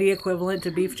the candy equivalent to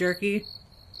beef jerky?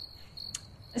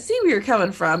 I see where you're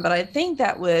coming from, but I think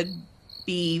that would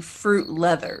be fruit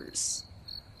leathers.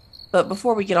 But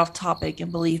before we get off topic,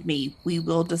 and believe me, we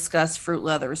will discuss fruit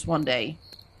leathers one day.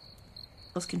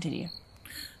 Let's continue.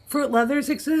 Fruit leathers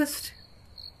exist?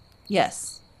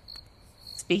 Yes.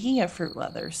 Speaking of fruit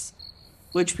leathers,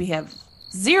 which we have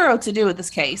zero to do with this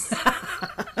case,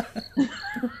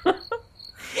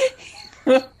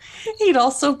 he'd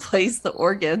also place the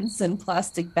organs in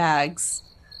plastic bags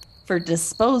for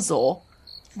disposal.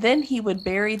 Then he would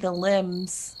bury the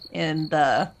limbs in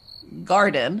the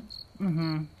garden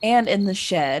and in the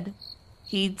shed.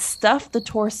 He'd stuff the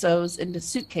torsos into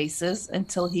suitcases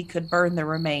until he could burn the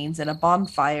remains in a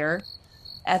bonfire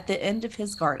at the end of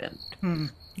his garden.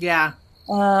 Yeah.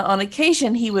 On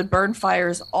occasion, he would burn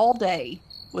fires all day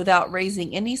without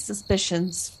raising any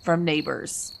suspicions from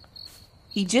neighbors.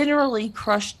 He generally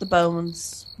crushed the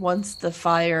bones once the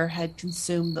fire had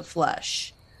consumed the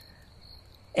flesh.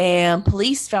 And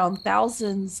police found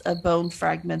thousands of bone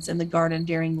fragments in the garden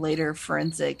during later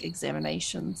forensic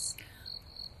examinations.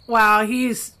 Wow,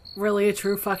 he's really a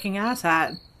true fucking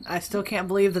asshat. I still can't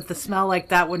believe that the smell like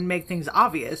that wouldn't make things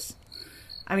obvious.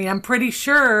 I mean, I'm pretty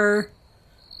sure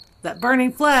that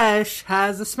burning flesh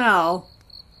has a smell.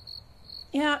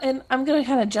 Yeah, and I'm going to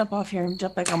kind of jump off here and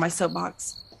jump back on my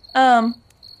soapbox.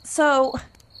 So,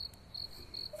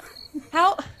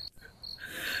 how...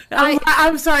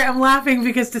 I'm sorry, I'm laughing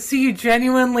because to see you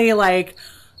genuinely, like,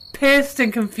 pissed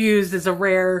and confused is a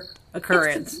rare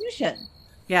occurrence. It's confusion.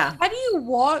 Yeah. How do you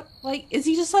walk, like, is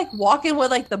he just, like, walking with,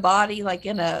 like, the body, like,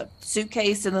 in a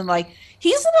suitcase and then, like,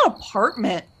 he's in an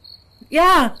apartment.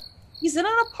 Yeah. He's in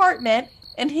an apartment,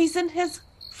 and he's in his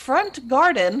front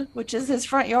garden, which is his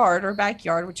front yard or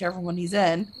backyard, whichever one he's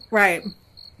in. Right.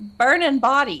 Burning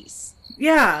bodies.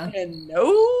 Yeah. And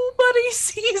nobody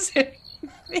sees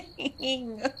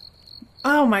anything.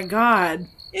 Oh my god.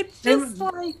 It's just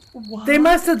like, what? They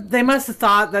must have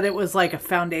thought that it was like a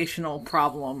foundational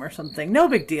problem or something. No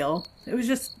big deal. It was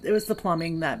the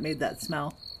plumbing that made that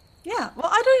smell. Yeah. Well,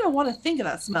 I don't even want to think of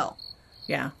that smell.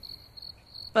 Yeah.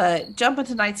 But jump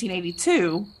into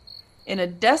 1982, in a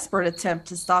desperate attempt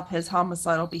to stop his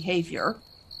homicidal behavior,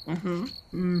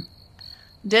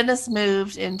 Dennis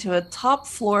moved into a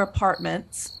top-floor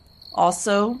apartment,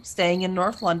 also staying in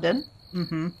North London.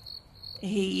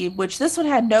 Which this one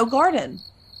had no garden.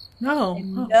 No.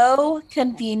 No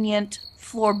convenient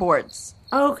floorboards.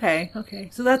 Okay.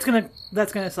 So that's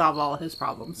gonna solve all of his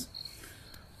problems.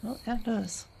 Well, that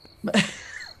does.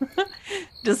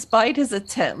 Despite his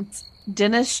attempt,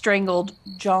 Dennis strangled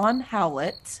John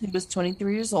Howlett, who was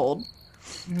 23 years old,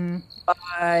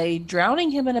 by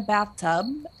drowning him in a bathtub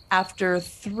after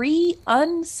 3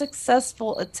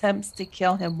 unsuccessful attempts to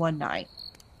kill him one night.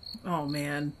 Oh,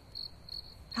 man.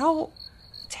 How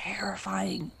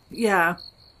terrifying. Yeah.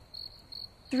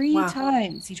 3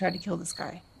 times he tried to kill this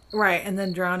guy. Right, and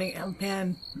then drowning. Oh,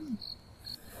 man.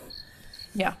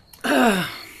 Yeah.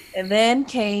 And then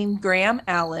came Graham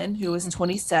Allen, who was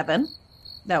 27.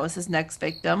 That was his next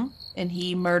victim. And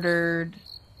he murdered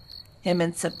him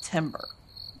in September.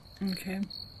 Okay.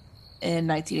 In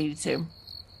 1982.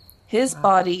 His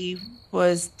body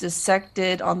was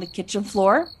dissected on the kitchen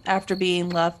floor after being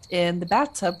left in the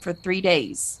bathtub for 3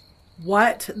 days.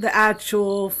 What the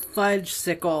actual fudge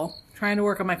sickle? Trying to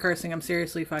work on my cursing. I'm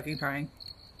seriously fucking trying.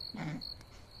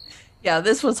 Yeah,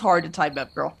 this was hard to type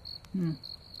up, girl.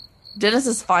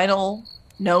 Dennis's final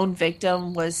known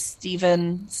victim was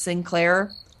Stephen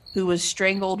Sinclair, who was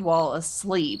strangled while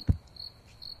asleep.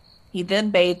 He then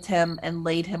bathed him and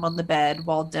laid him on the bed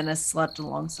while Dennis slept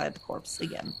alongside the corpse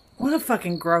again. What a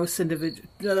fucking gross individual.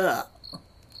 Ugh.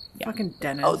 Yeah. Fucking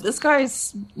Dennis. Oh, this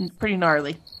guy's pretty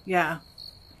gnarly. Yeah.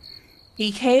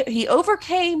 He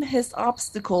overcame his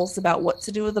obstacles about what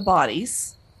to do with the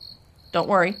bodies. Don't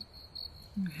worry.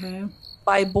 Okay.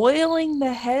 By boiling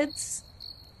the heads,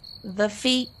 the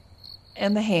feet,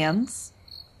 and the hands,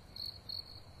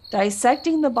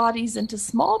 dissecting the bodies into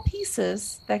small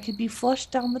pieces that could be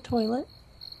flushed down the toilet,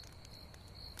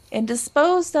 and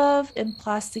disposed of in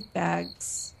plastic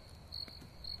bags.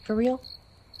 For real?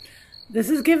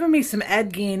 This is giving me some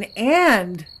Ed Gein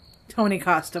and Tony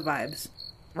Costa vibes.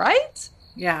 Right?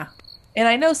 Yeah. And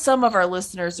I know some of our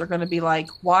listeners are going to be like,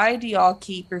 why do y'all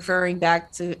keep referring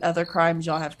back to other crimes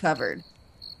y'all have covered?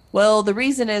 Well, the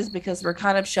reason is because we're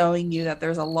kind of showing you that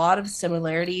there's a lot of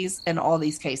similarities in all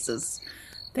these cases.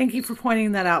 Thank you for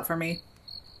pointing that out for me.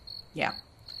 Yeah.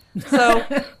 So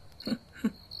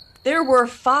there were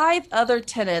 5 other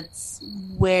tenants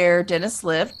where Dennis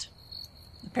lived.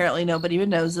 Apparently nobody even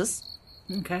knows this.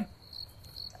 Okay.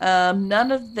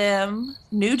 None of them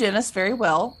knew Dennis very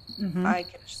well. I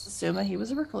can just assume that he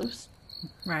was a recluse.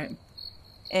 Right.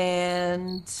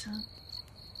 And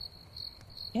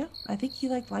yeah, I think he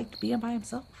liked being by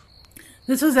himself.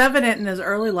 This was evident in his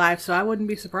early life, so I wouldn't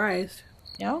be surprised.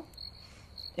 Yeah.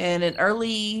 And in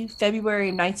early February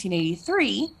of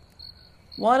 1983,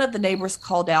 one of the neighbors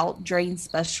called out drain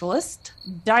specialist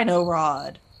Dino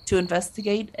Rod to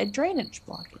investigate a drainage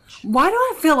blockage. Why do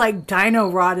I feel like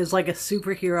Dino Rod is like a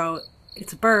superhero?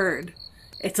 It's a bird.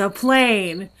 It's a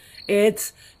plane.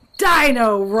 It's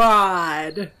Dino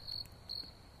Rod.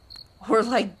 Or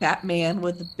like Batman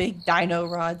with the big Dino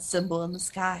Rod symbol in the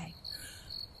sky.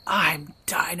 I'm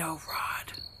Dino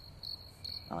Rod.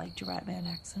 I liked your Batman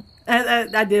accent.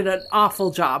 I did an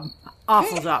awful job.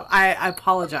 Awful job. I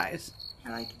apologize.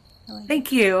 I like it.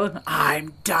 Thank you.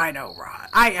 I'm Dino Rod.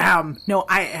 I am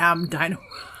Dino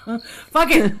Rod.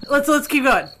 Fuck it. Let's keep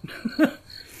going.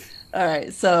 All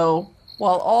right. So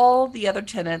while all the other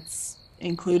tenants,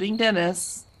 including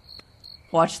Dennis,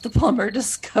 watched the plumber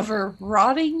discover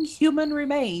rotting human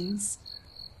remains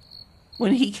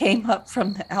when he came up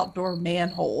from the outdoor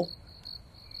manhole.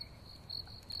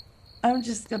 I'm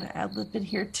just going to ad-lib in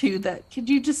here too that could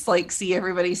you just see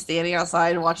everybody standing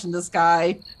outside and watching this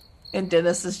guy and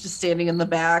Dennis is just standing in the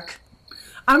back.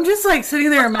 I'm just sitting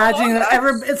there imagining that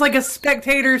it's like a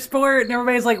spectator sport and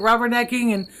everybody's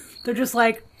rubbernecking and they're just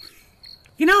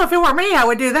if it were me, I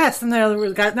would do this. And the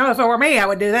other guy, no, if it were me, I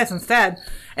would do this instead.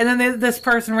 And then this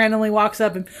person randomly walks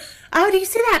up and, oh, do you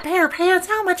see that pair of pants?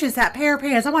 How much is that pair of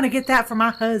pants? I want to get that for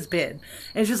my husband.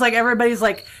 And it's just everybody's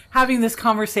having this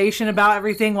conversation about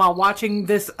everything while watching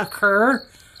this occur.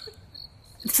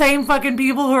 Same fucking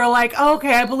people who are oh,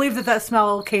 okay, I believe that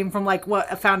smell came from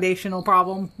what, a foundational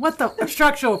problem? A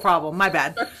structural problem. My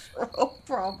bad. Structural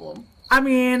problem. I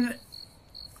mean,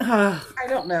 I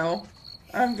don't know.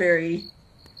 every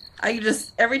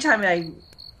time I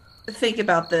think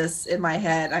about this in my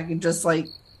head, I can just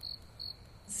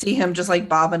see him just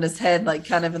bobbing his head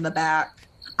kind of in the back.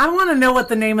 I want to know what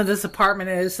the name of this apartment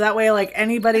is. That way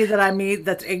anybody that I meet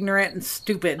that's ignorant and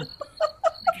stupid.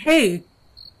 Hey,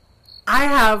 I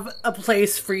have a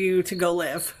place for you to go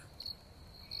live.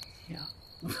 Yeah.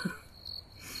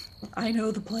 I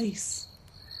know the place.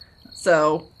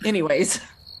 So, anyways,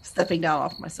 stepping down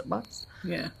off my soapbox.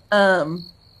 Yeah.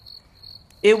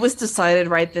 It was decided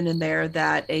right then and there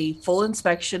that a full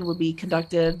inspection would be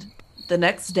conducted the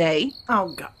next day. Oh,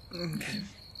 God.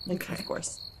 Okay. Of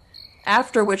course.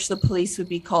 After which the police would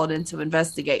be called in to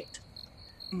investigate.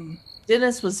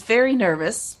 Dennis was very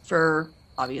nervous for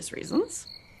obvious reasons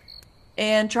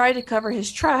and tried to cover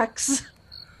his tracks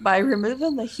by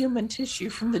removing the human tissue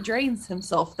from the drains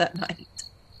himself that night.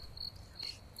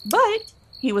 But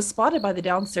he was spotted by the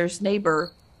downstairs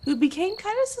neighbor, who became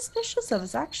kind of suspicious of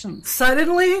his actions.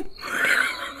 Suddenly?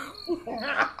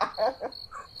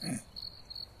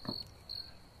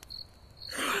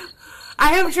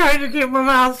 I am trying to keep my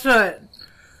mouth shut.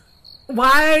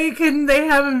 Why couldn't they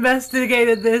have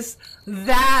investigated this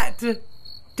that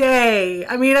day?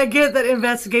 I mean, I get that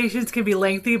investigations can be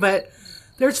lengthy, but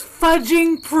there's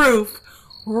fudging proof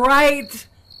right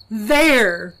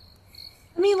there.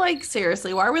 I mean, like,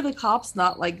 seriously, why were the cops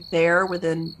not, like, there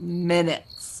within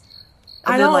minutes?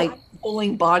 And then, like,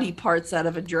 pulling body parts out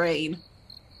of a drain.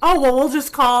 Oh, well, we'll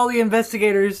just call the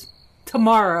investigators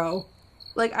tomorrow.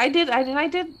 Like, I did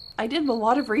a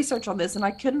lot of research on this, and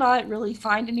I could not really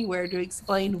find anywhere to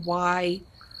explain why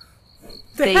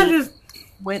they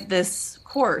went this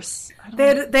course. They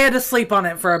had to sleep on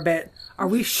it for a bit. Are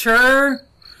we sure?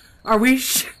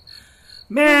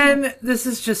 Man, this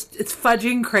is just, it's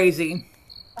fudging crazy.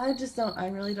 I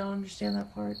really don't understand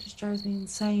that part. It just drives me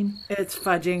insane. It's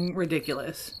fudging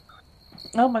ridiculous.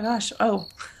 Oh my gosh. Oh.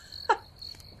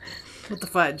 What the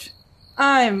fudge?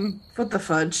 I'm with the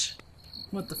fudge.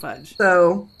 What the fudge?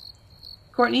 So,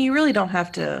 Courtney, you really don't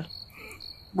have to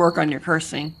work on your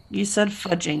cursing. You said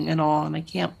fudging and all, and I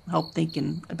can't help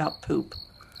thinking about poop.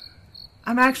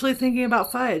 I'm actually thinking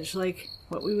about fudge, like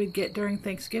what we would get during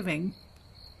Thanksgiving.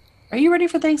 Are you ready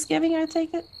for Thanksgiving, I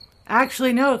take it?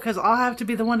 Actually, no, because I'll have to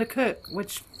be the one to cook,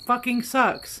 which fucking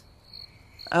sucks.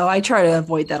 Oh, I try to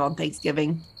avoid that on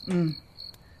Thanksgiving.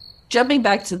 Jumping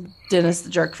back to Dennis the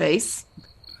Jerkface,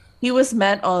 he was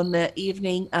met on the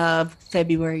evening of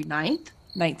February 9th,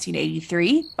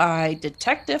 1983, by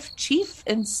Detective Chief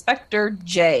Inspector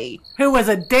J. Who was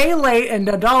a day late and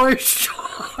 $1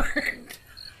 short.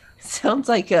 Sounds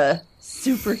like a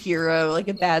superhero, like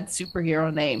a bad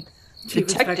superhero name.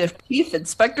 Chief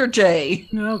Inspector J.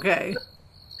 Okay.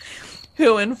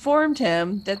 Who informed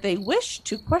him that they wished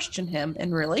to question him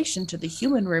in relation to the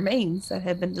human remains that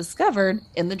had been discovered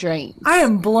in the drains. I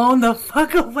am blown the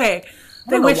fuck away.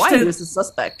 I don't know why he was a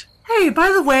suspect. Hey,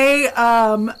 by the way,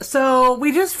 so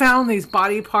we just found these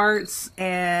body parts,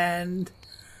 and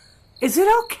is it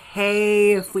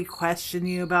okay if we question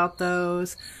you about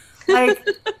those? Like,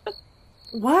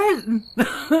 what?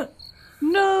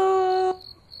 No.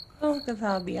 Oh, because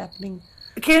that would be happening.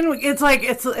 And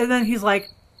then he's like,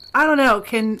 I don't know,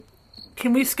 can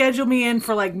we schedule me in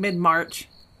for like mid-March?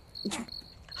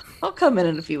 I'll come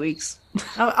in a few weeks.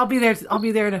 I'll be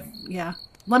there. Yeah.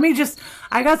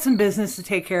 I got some business to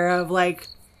take care of. Like,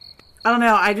 I don't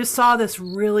know. I just saw this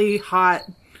really hot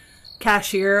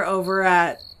cashier over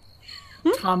at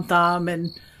Tom Thumb,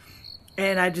 and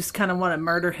I just kind of want to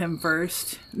murder him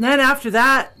first. And then after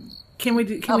that,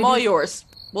 I'm all yours.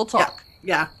 We'll talk.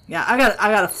 Yeah. I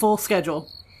got a full schedule.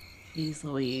 Jeez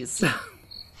Louise.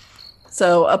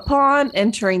 So, upon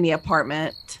entering the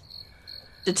apartment,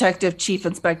 Detective Chief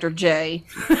Inspector J.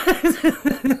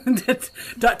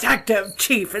 Detective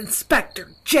Chief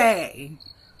Inspector J.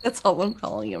 That's all I'm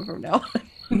calling him from now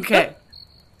on. Okay.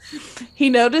 He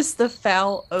noticed the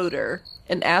foul odor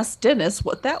and asked Dennis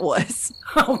what that was.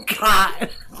 Oh, God.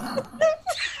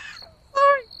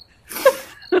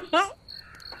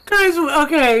 Guys,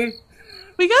 okay.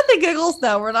 We got the giggles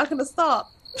now. We're not going to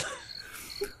stop.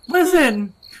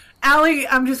 Listen, Allie,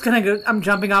 I'm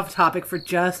jumping off topic for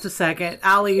just a second.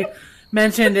 Allie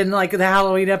mentioned in like the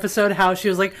Halloween episode how she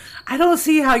was like, I don't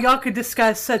see how y'all could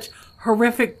discuss such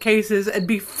horrific cases and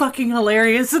be fucking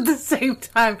hilarious at the same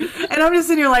time. And I'm just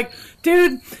sitting here like,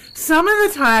 dude, some of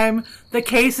the time the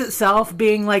case itself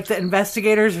being like the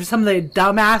investigators or some of the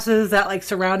dumbasses that like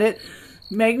surround it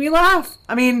make me laugh.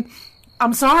 I mean,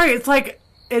 I'm sorry. It's like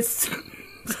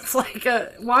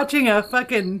watching a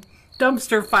fucking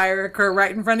dumpster fire occur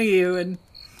right in front of you, and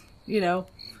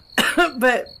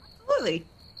but absolutely.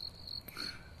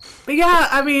 But yeah,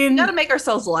 I mean, we gotta make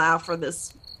ourselves laugh for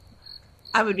this.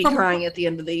 I would be crying at the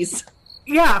end of these.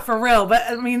 Yeah, for real. But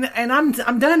I mean, and I'm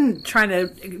done trying to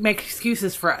make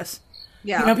excuses for us.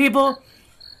 Yeah, people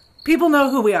know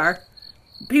who we are.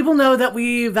 People know that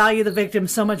we value the victim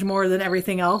so much more than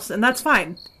everything else, and that's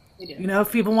fine. We do. You know,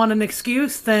 if people want an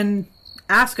excuse, then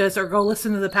ask us or go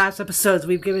listen to the past episodes.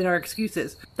 We've given our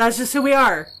excuses. That's just who we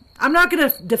are. I'm not going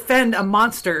to defend a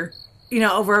monster, you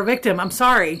know, over a victim. I'm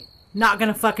sorry. Not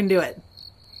going to fucking do it.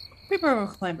 People are going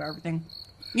to complain about everything.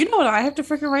 You know what I have to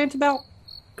freaking rant about?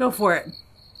 Go for it.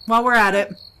 While we're at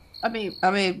it. I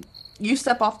mean, you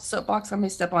step off the soapbox, I'm going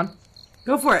to step on.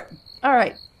 Go for it. All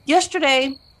right.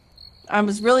 Yesterday, I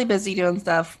was really busy doing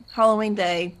stuff. Halloween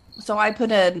day. So I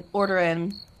put an order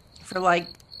in for, like,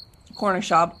 corner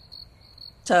shop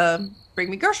to bring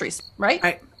me groceries, right?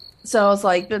 Right. So I was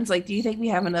like, Ben's like, do you think we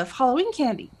have enough Halloween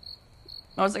candy?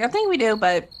 I was like, I think we do,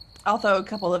 but I'll throw a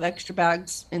couple of extra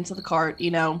bags into the cart,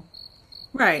 you know.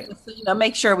 Right. So, you know,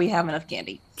 make sure we have enough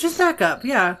candy. Just back up.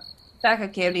 Yeah.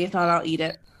 Backup candy. If not, I'll eat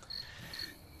it.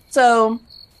 So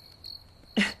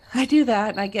I do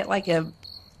that, and I get like a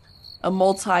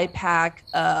multi-pack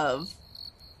of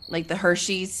like the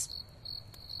Hershey's,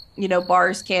 you know,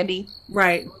 bars candy.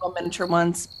 Right. Little miniature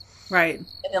ones. Right.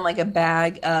 And then like a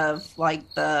bag of like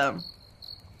the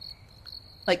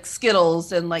like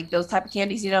Skittles and like those type of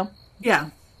candies, you know? Yeah.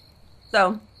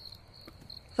 So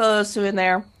fill those two in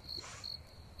there.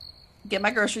 Get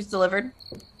my groceries delivered.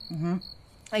 Mm-hmm.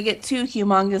 I get 2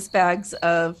 humongous bags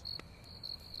of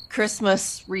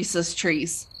Christmas Reese's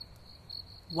trees.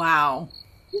 Wow.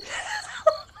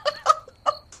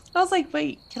 I was like,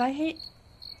 wait, I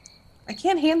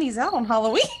can't hand these out on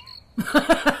Halloween.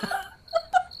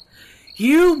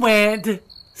 You went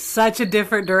such a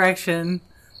different direction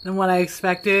than what I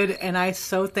expected, and I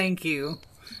so thank you.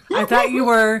 I thought you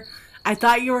were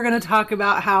going to talk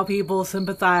about how people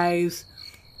sympathize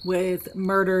with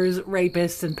murders,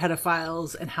 rapists, and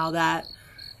pedophiles and how that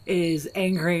is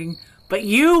angering. But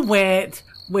you went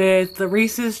with the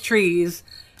Reese's trees,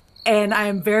 and I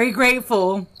am very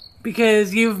grateful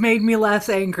because you've made me less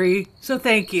angry. So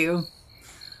thank you.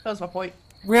 That was my point.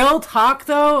 Real talk,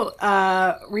 though,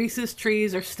 Reese's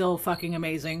trees are still fucking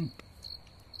amazing.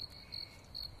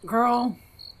 Girl,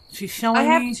 she's showing me.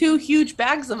 I have 2 huge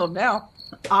bags of them now.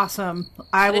 Awesome.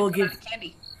 I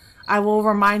will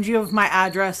remind you of my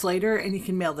address later, and you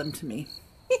can mail them to me.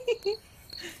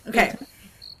 Okay.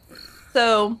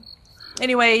 So,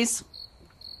 anyways,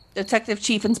 Detective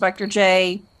Chief Inspector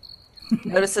J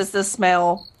notices the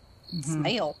smell.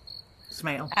 Smell.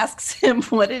 Asks him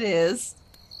what it is.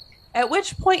 At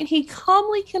which point he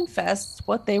calmly confessed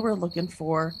what they were looking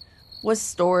for was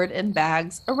stored in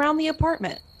bags around the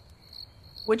apartment,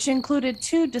 which included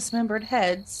 2 dismembered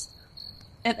heads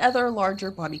and other larger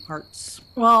body parts.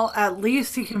 Well, at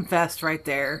least he confessed right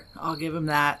there. I'll give him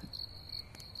that.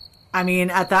 I mean,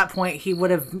 at that point, he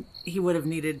would have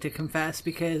needed to confess,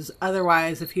 because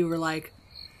otherwise, if he were like,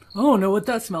 "Oh, know what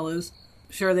that smell is,"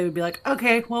 sure, they would be like,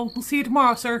 "Okay, well, we'll see you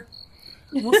tomorrow, sir.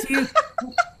 We'll see you.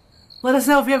 Let us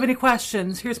know if you have any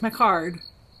questions. Here's my card."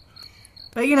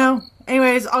 But, you know,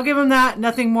 anyways, I'll give him that.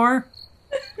 Nothing more.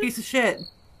 Piece of shit.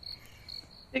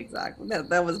 Exactly.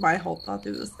 That was my whole thought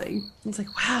through this thing. I was like,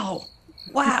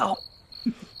 wow.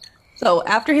 So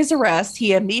after his arrest,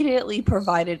 he immediately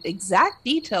provided exact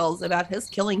details about his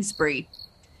killing spree,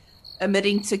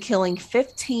 admitting to killing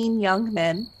 15 young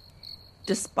men.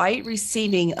 Despite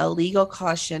receiving a legal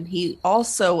caution, he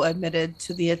also admitted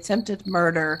to the attempted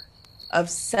murder of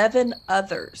 7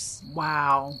 others.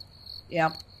 Wow.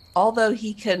 Yeah. Although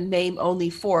he can name only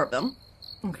 4 of them.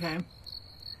 Okay.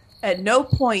 At no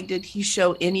point did he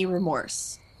show any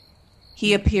remorse.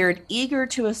 He appeared eager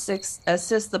to assist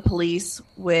the police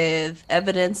with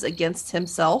evidence against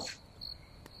himself,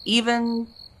 even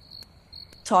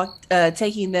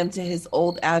taking them to his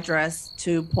old address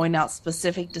to point out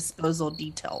specific disposal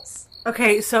details.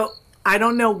 Okay, so I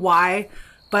don't know why,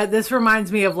 but this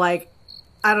reminds me of, like,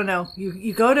 I don't know.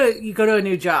 You go to a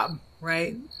new job,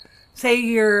 right? Say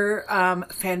you're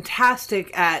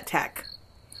fantastic at tech.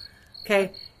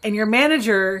 Okay? And your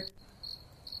manager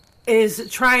is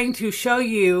trying to show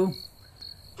you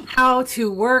how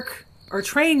to work or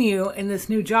train you in this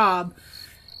new job,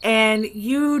 and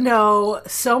you know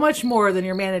so much more than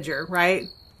your manager, right?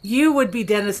 You would be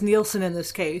Dennis Nilsen in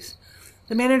this case.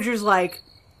 The manager's like,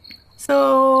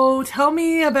 "So tell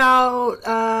me about,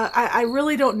 I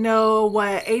really don't know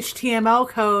what HTML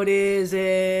code is,"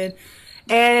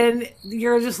 and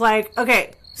you're just like,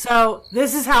 "Okay, so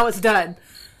this is how it's done."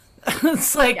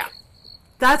 It's like, yeah.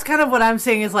 That's kind of what I'm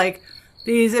saying is, like,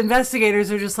 these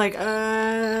investigators are just like,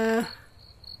 I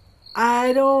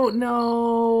don't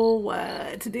know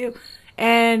what to do.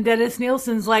 And Dennis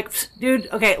Nielsen's like, "Dude,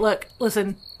 okay, look,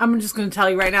 listen, I'm just going to tell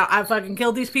you right now, I fucking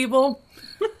killed these people.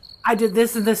 I did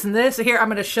this and this and this. Here, I'm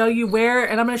going to show you where,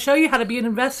 and I'm going to show you how to be an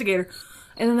investigator."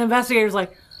 And then the investigator's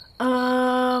like,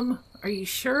 "Are you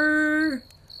sure?"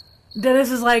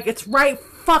 Dennis is like, it's right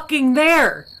fucking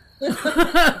there.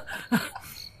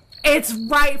 It's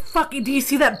right fucking... Do you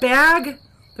see that bag?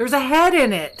 There's a head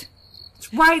in it.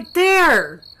 It's right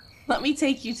there. Let me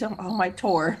take you on my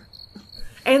tour.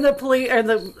 And the police, or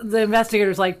the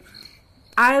investigator's like,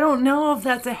 I don't know if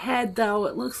that's a head, though.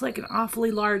 It looks like an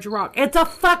awfully large rock. It's a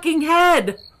fucking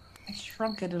head. I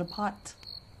shrunk it in a pot.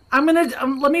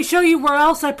 Let me show you where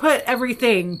else I put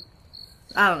everything.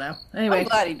 I don't know. Anyway. I'm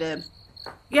glad he did.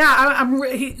 Yeah,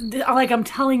 I'm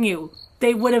telling you,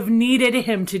 they would have needed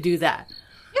him to do that.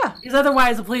 Yeah. Because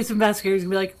otherwise the police investigators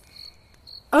would be like,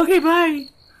 okay, bye.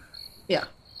 Yeah.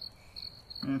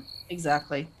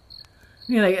 Exactly.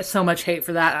 I get so much hate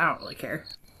for that. I don't really care.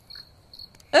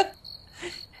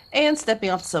 And stepping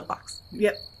off the soapbox.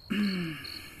 Yep.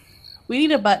 We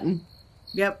need a button.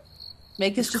 Yep.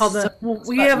 Make us called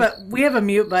we have a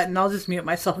mute button. I'll just mute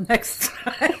myself next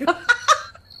time.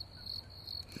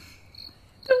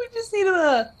 We just need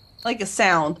a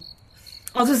sound.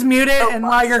 I'll just mute it, and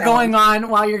while you're going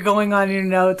on your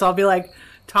notes, I'll be like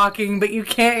talking, but you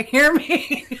can't hear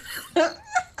me.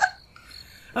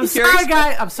 I'm sorry,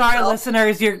 guys. I'm sorry,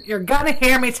 listeners. You're gonna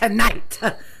hear me tonight.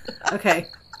 Okay.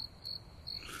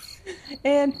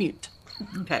 And mute.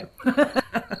 Okay.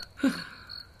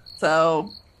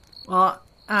 So. Well,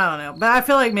 I don't know, but I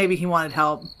feel like maybe he wanted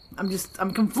help.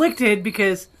 I'm conflicted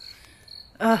because,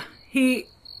 he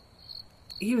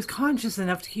was conscious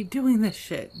enough to keep doing this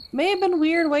shit. May have been a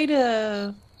weird way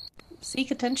to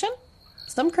seek attention.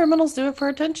 Some criminals do it for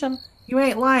attention. You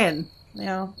ain't lying.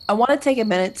 Yeah. I want to take a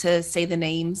minute to say the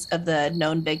names of the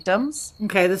known victims.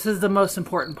 Okay, this is the most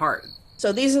important part.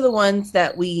 So these are the ones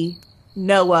that we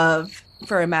know of,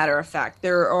 for a matter of fact.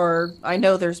 I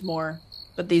know there's more,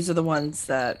 but these are the ones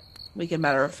that we can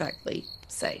matter-of-factly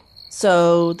say.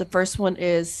 So the first one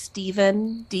is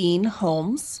Stephen Dean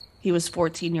Holmes. He was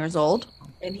 14 years old,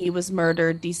 and he was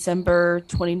murdered December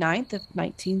 29th of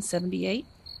 1978.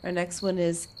 Our next one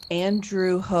is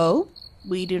Andrew Ho.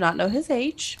 We do not know his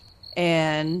age,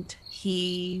 and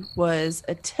he was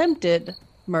attempted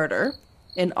murder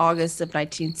in August of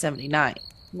 1979.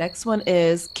 Next one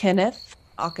is Kenneth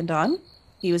Ockendon.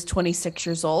 He was 26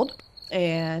 years old,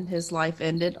 and his life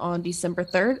ended on December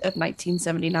 3rd of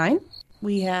 1979.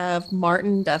 We have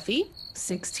Martin Duffy,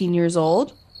 16 years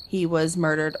old. He was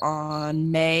murdered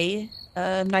on May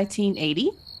of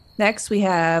 1980. Next, we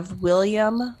have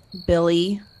William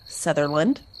Billy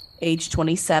Sutherland, age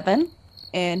 27,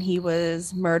 and he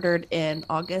was murdered in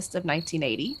August of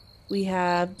 1980. We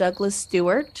have Douglas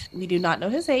Stewart. We do not know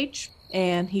his age,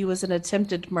 and he was an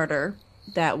attempted murder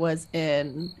that was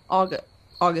in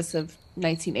August of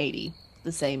 1980.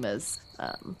 The same as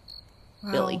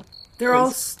Billy. They're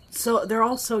all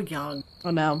so young.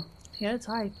 Oh no. Yeah, it's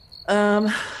high.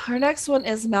 Our next one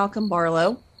is Malcolm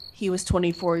Barlow. He was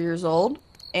 24 years old,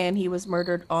 and he was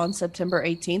murdered on September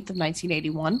 18th of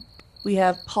 1981. We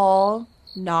have Paul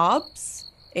Nobbs,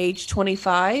 age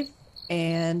 25,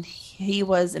 and he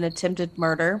was an attempted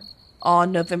murder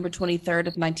on November 23rd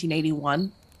of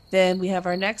 1981. Then we have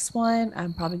our next one.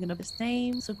 I'm probably going to miss his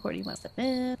name, so Courtney must have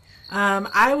been.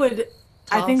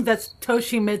 I think that's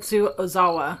Toshimitsu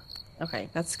Ozawa. Okay,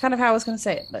 that's kind of how I was going to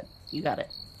say it, but you got it.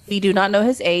 We do not know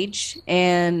his age,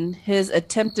 and his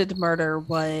attempted murder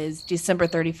was December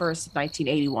 31st,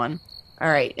 1981. All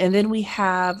right, and then we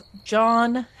have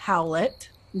John Howlett.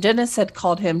 Dennis had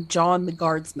called him John the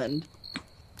Guardsman.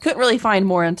 Couldn't really find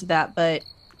more into that, but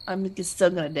I'm still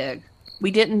going to dig.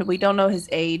 We don't know his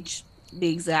age, the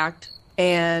exact,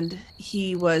 and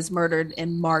he was murdered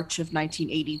in March of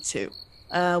 1982.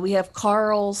 We have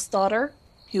Carl Stoddard,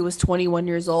 who was 21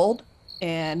 years old,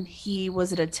 and he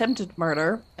was an attempted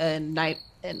murder in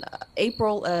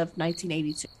April of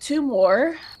 1982. Two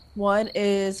more. One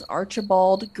is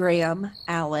Archibald Graham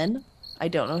Allen. I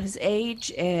don't know his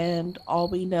age, and all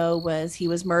we know was he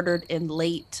was murdered in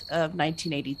late of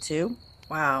 1982.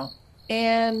 Wow.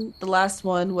 And the last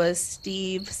one was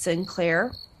Steve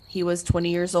Sinclair. He was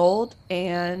 20 years old,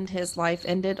 and his life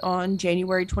ended on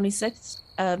January 26th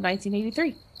of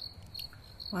 1983.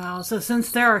 Wow. So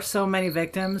since there are so many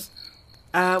victims,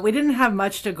 we didn't have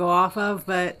much to go off of,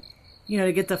 but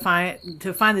to get to find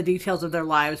the details of their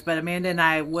lives. But Amanda and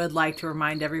I would like to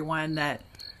remind everyone that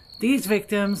these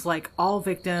victims, like all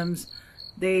victims,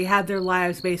 they had their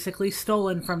lives basically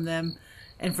stolen from them,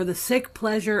 and for the sick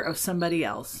pleasure of somebody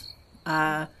else.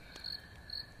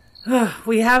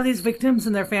 We have these victims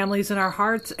and their families in our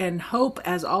hearts, and hope,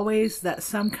 as always, that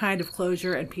some kind of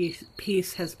closure and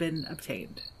peace has been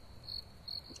obtained.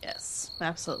 Yes,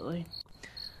 absolutely.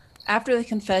 After the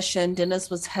confession, Dennis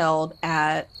was held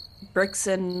at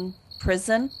Brixton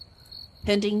Prison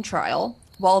pending trial.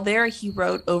 While there, he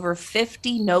wrote over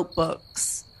 50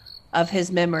 notebooks of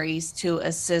his memories to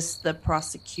assist the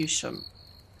prosecution,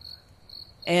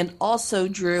 and also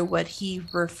drew what he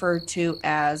referred to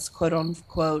as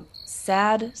quote-unquote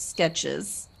sad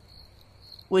sketches,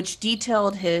 which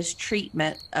detailed his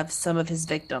treatment of some of his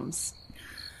victims.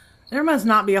 There must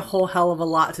not be a whole hell of a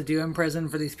lot to do in prison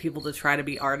for these people to try to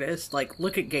be artists. Like,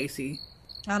 look at Gacy.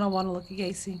 I don't want to look at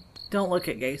Gacy. Don't look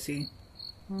at Gacy.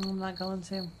 I'm not going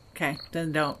to. Okay,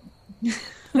 then don't.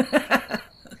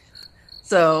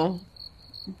 So,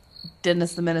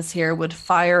 Dennis the Menace here would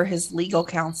fire his legal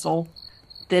counsel,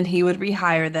 then he would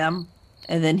rehire them,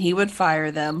 and then he would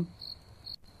fire them,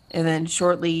 and then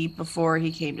shortly before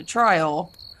he came to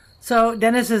trial... So,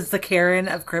 Dennis is the Karen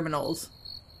of criminals.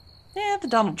 Yeah, the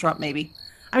Donald Trump, maybe.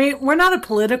 I mean, we're not a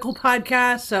political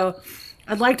podcast, so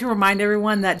I'd like to remind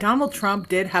everyone that Donald Trump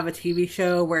did have a TV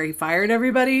show where he fired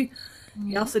everybody.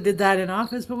 He also did that in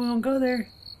office, but we won't go there.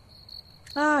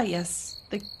 Ah, yes.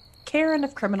 The Karen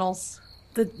of criminals.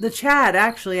 The Chad,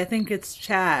 actually. I think it's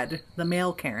Chad, the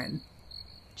male Karen.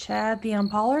 Chad the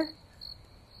Impaler?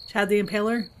 Chad the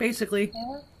Impaler, basically.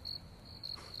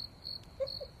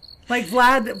 Like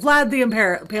Vlad the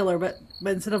Impaler,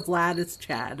 but instead of Vlad, it's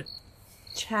Chad.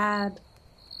 Chad.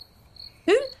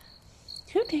 Who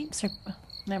names her? Oh,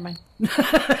 never mind.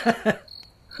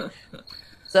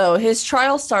 So his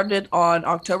trial started on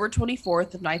October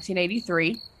 24th of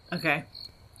 1983. Okay.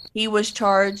 He was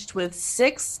charged with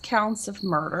 6 counts of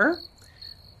murder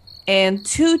and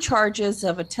 2 charges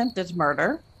of attempted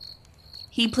murder.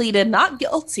 He pleaded not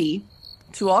guilty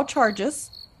to all charges,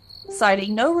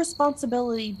 citing no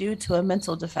responsibility due to a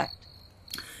mental defect.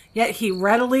 Yet he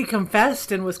readily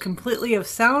confessed and was completely of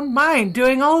sound mind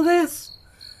doing all this.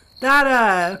 That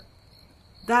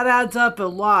adds up a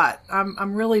lot.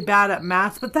 I'm really bad at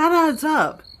math, but that adds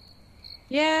up.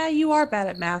 Yeah, you are bad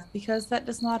at math because that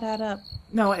does not add up.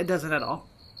 No, it doesn't at all.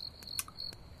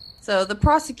 So the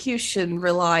prosecution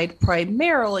relied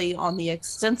primarily on the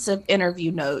extensive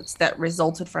interview notes that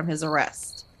resulted from his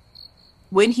arrest,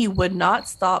 when he would not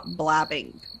stop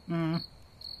blabbing,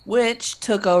 which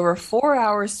took over 4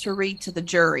 hours to read to the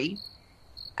jury,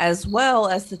 as well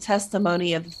as the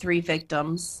testimony of the 3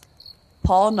 victims,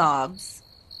 Paul Nobbs,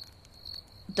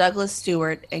 Douglas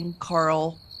Stewart, and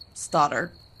Carl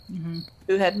Stoddard,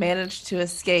 who had managed to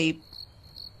escape,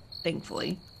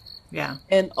 thankfully. Yeah.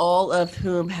 And all of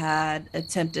whom had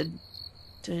attempted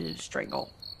to strangle.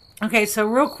 Okay, so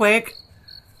real quick,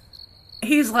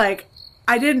 he's like,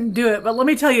 I didn't do it, but let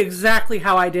me tell you exactly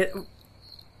how I did.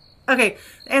 Okay,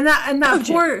 and that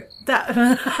OJ.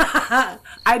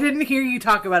 I didn't hear you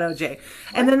talk about OJ.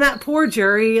 And then that poor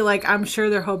jury, like, I'm sure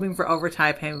they're hoping for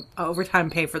overtime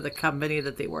pay for the company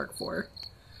that they work for.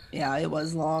 Yeah, it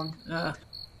was long.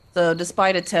 So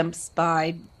despite attempts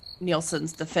by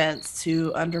Nilsen's defense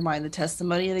to undermine the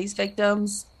testimony of these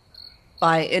victims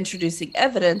by introducing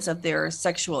evidence of their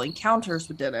sexual encounters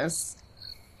with Dennis,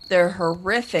 their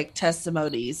horrific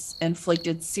testimonies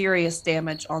inflicted serious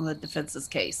damage on the defense's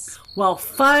case. Well,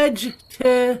 fudge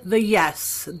to the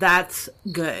yes. That's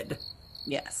good.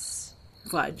 Yes.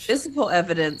 Fudge. Physical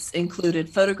evidence included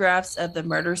photographs of the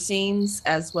murder scenes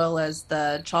as well as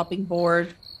the chopping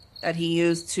board that he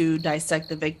used to dissect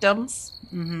the victims.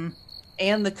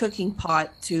 And the cooking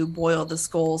pot to boil the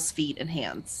skulls, feet, and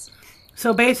hands.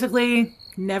 So basically,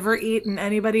 never eat in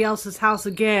anybody else's house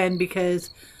again because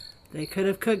they could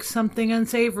have cooked something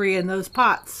unsavory in those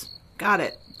pots. Got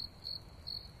it.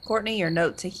 Courtney, your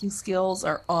note-taking skills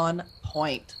are on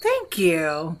point. Thank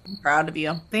you. I'm proud of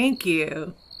you. Thank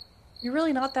you. You're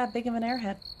really not that big of an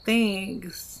airhead.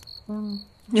 Thanks.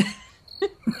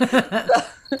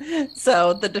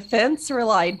 So the defense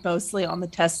relied mostly on the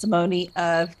testimony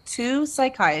of 2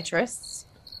 psychiatrists,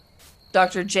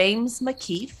 Dr. James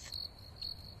McKeith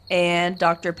and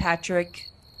Dr. Patrick,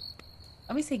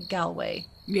 let me say Galway.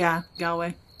 Yeah,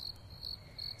 Galway.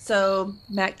 So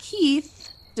McKeith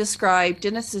described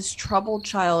Dennis's troubled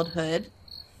childhood,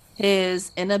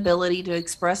 his inability to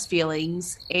express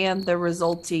feelings, and the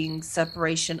resulting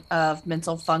separation of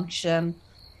mental function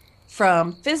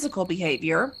from physical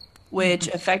behavior, which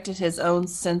affected his own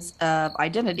sense of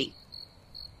identity.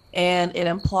 And it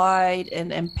implied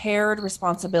an impaired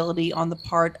responsibility on the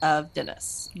part of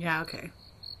Dennis. Yeah, okay.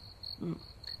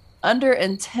 Under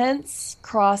intense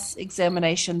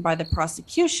cross-examination by the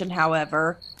prosecution,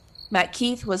 however,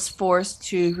 McKeith was forced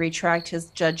to retract his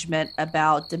judgment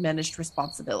about diminished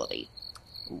responsibility.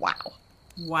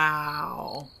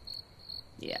 Wow.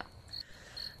 Yeah.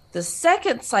 The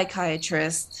second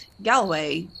psychiatrist,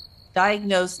 Galloway,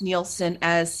 diagnosed Nilsen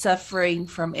as suffering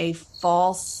from a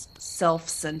false self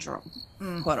syndrome,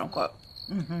 quote unquote.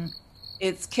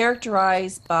 It's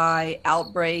characterized by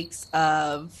outbreaks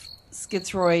of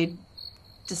schizoid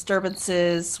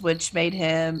disturbances, which made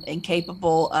him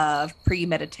incapable of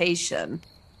premeditation.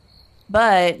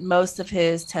 But most of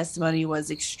his testimony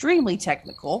was extremely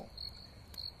technical,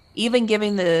 even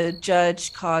giving the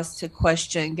judge cause to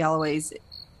question Galloway's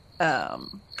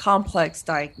complex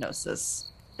diagnosis.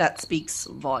 That speaks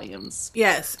volumes.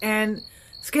 Yes, and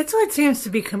schizoid seems to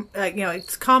be,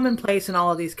 it's commonplace in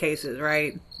all of these cases,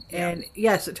 right? Yeah. And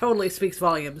yes, it totally speaks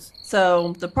volumes.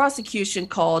 So the prosecution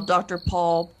called Dr.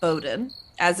 Paul Bowden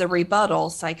as a rebuttal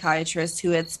psychiatrist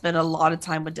who had spent a lot of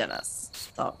time with Dennis.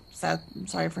 So sad, I'm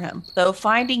sorry for him. Though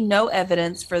finding no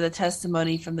evidence for the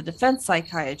testimony from the defense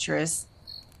psychiatrist,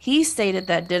 he stated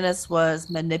that Dennis was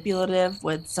manipulative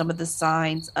with some of the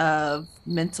signs of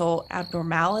mental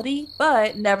abnormality,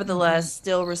 but nevertheless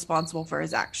still responsible for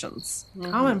his actions.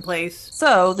 Commonplace.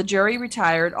 So the jury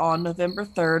retired on November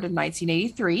 3rd of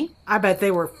 1983. I bet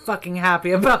they were fucking happy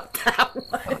about that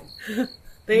one.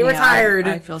 They retired.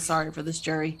 I feel sorry for this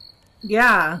jury.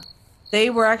 Yeah. They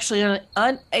were actually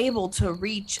unable to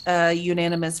reach a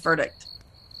unanimous verdict.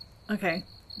 Okay.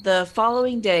 The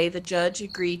following day, the judge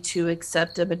agreed to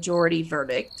accept a majority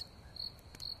verdict.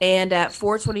 And at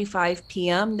 4:25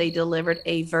 p.m., they delivered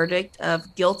a verdict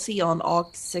of guilty on all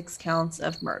 6 counts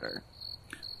of murder.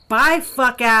 Bye,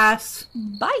 fuck ass.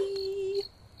 Bye.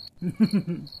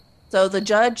 So the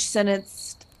judge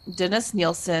sentenced Dennis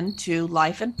Nilsen to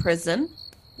life in prison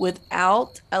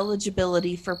without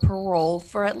eligibility for parole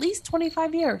for at least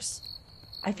 25 years.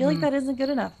 I feel like that isn't good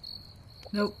enough.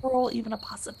 Nope. Parole even a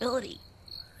possibility.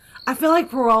 I feel like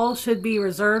parole should be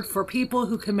reserved for people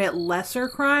who commit lesser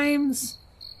crimes.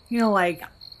 Like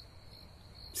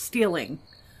stealing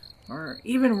or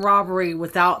even robbery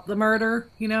without the murder,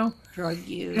 Drug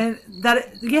use. And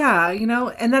that,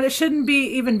 and that it shouldn't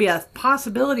even be a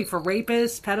possibility for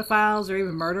rapists, pedophiles, or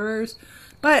even murderers.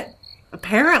 But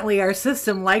apparently our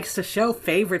system likes to show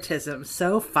favoritism.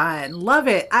 So fun. Love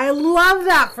it. I love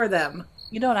that for them.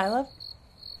 You know what I love?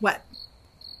 What?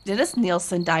 Dennis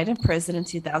Nilsen died in prison in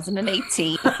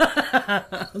 2018.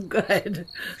 Good.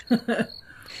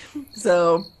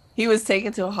 So he was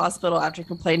taken to a hospital after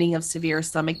complaining of severe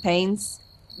stomach pains.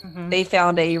 Mm-hmm. They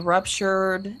found a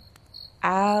ruptured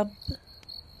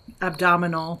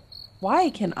abdominal.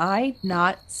 Why can I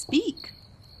not speak?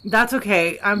 That's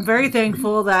okay. I'm very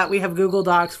thankful that we have Google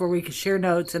Docs where we can share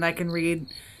notes and I can read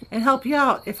and help you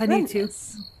out if I need to.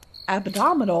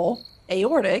 Abdominal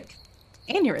aortic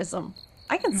aneurysm.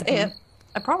 I can say it.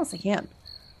 I promise I can.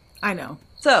 I know.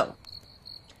 So,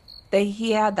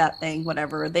 he had that thing,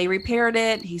 whatever. They repaired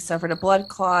it. He suffered a blood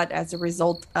clot as a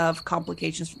result of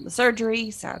complications from the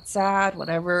surgery. Sad,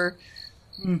 whatever.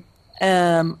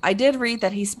 I did read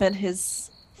that he spent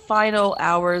his final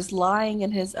hours lying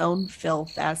in his own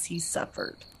filth as he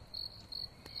suffered.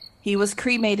 He was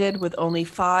cremated with only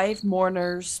 5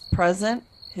 mourners present,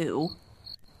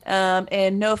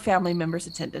 and no family members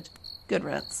attended. Good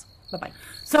riddance. Bye-bye.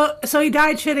 So he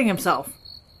died shitting himself.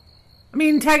 I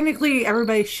mean, technically,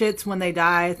 everybody shits when they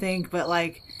die, I think, but,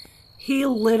 he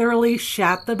literally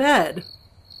shat the bed.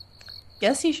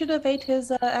 Guess he should have ate his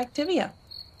Activia.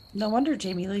 No wonder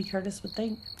Jamie Lee Curtis would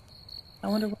think. I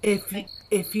wonder what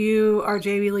if you are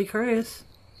Jamie Lee Curtis,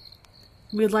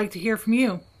 we'd like to hear from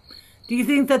you. Do you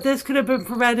think that this could have been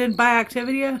prevented by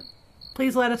Activia?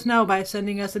 Please let us know by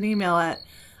sending us an email at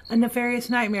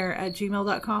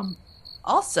anefariousnightmare@gmail.com.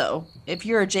 Also, if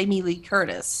you're a Jamie Lee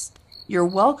Curtis, you're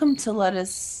welcome to let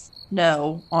us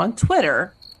know on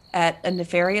Twitter at a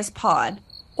nefarious pod,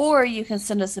 or you can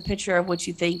send us a picture of what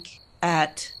you think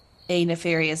at a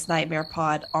nefarious nightmare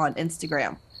pod on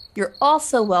Instagram. You're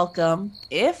also welcome,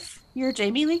 if you're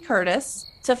Jamie Lee Curtis,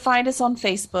 to find us on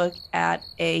Facebook at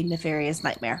a nefarious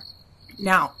nightmare.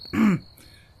 Now,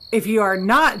 if you are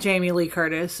not Jamie Lee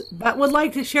Curtis, but would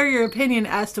like to share your opinion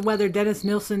as to whether Dennis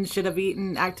Nilsen should have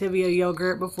eaten Activia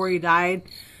yogurt before he died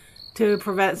to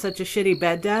prevent such a shitty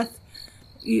bed death,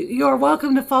 you are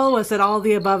welcome to follow us at all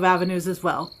the above avenues as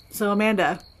well. So,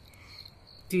 Amanda,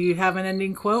 do you have an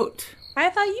ending quote? I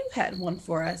thought you had one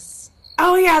for us.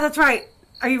 Oh, yeah, that's right.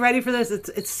 Are you ready for this?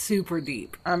 It's super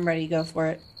deep. I'm ready. Go for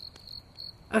it.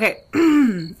 Okay.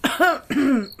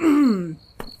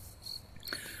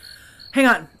 Hang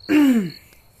on.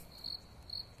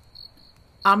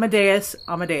 Amadeus.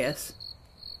 Amadeus,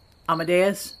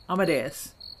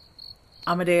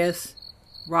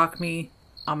 rock me,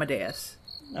 Amadeus.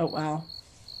 Oh, wow.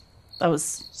 That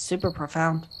was super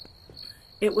profound.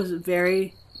 It was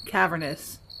very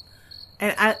cavernous.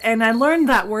 And I learned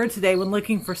that word today when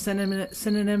looking for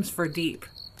synonyms for deep.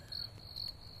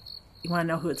 You want to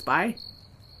know who it's by?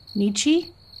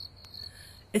 Nietzsche?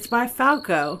 It's by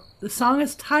Falco. The song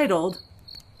is titled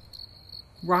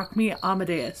Rock Me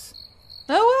Amadeus.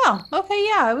 Oh, wow. Okay,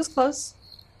 yeah, I was close.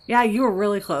 Yeah, you were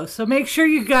really close. So make sure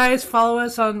you guys follow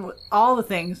us on all the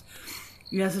things.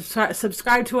 You know,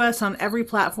 subscribe to us on every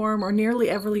platform or nearly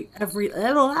every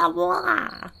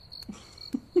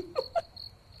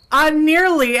on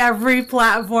nearly every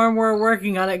platform. We're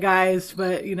working on it, guys,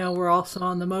 but you know, we're also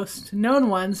on the most known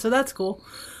ones, so that's cool.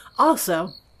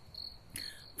 Also,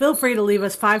 feel free to leave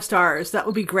us 5 stars. That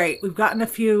would be great. We've gotten a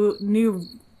few new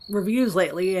reviews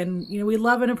lately, and you know, we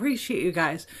love and appreciate you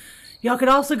guys. Y'all could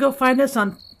also go find us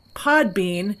on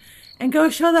Podbean and go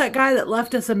show that guy that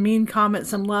left us a mean comment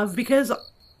some love, because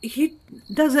he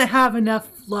doesn't have enough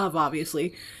love,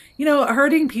 obviously. You know,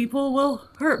 hurting people will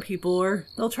hurt people, or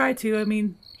they'll try to. I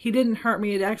mean, he didn't hurt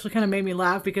me. It actually kind of made me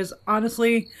laugh because,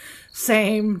 honestly,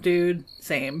 same, dude.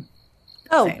 Same.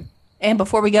 Oh, Same. And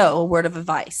before we go, a word of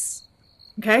advice.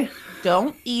 Okay?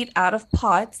 Don't eat out of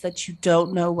pots that you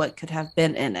don't know what could have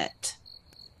been in it.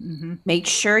 Mm-hmm. Make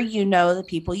sure you know the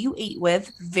people you eat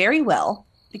with very well,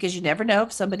 because you never know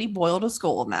if somebody boiled a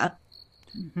skull in that.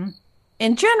 Mm-hmm.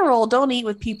 In general, don't eat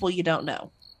with people you don't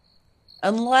know.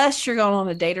 Unless you're going on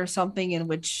a date or something, in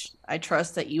which I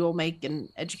trust that you will make an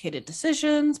educated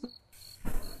decisions.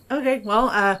 Okay,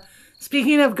 well,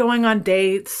 speaking of going on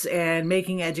dates and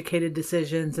making educated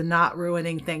decisions and not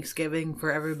ruining Thanksgiving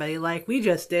for everybody like we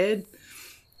just did,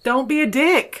 don't be a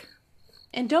dick.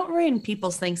 And don't ruin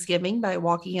people's Thanksgiving by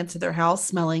walking into their house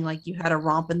smelling like you had a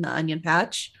romp in the onion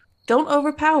patch. Don't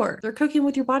overpower. They're cooking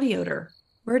with your body odor.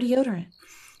 Wear deodorant.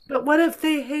 But what if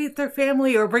they hate their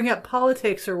family or bring up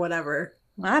politics or whatever?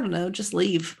 I don't know. Just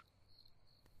leave.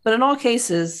 But in all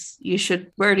cases, you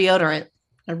should wear deodorant.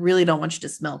 I really don't want you to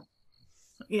smell.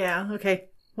 Yeah, okay.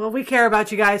 Well, we care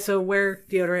about you guys, so wear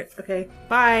deodorant. Okay,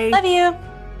 bye. Love you.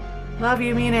 Love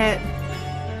you, mean it.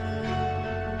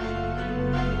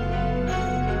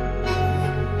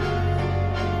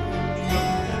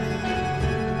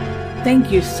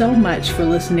 Thank you so much for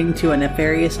listening to A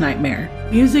Nefarious Nightmare.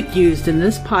 Music used in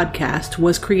this podcast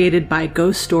was created by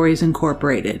Ghost Stories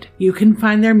Incorporated. You can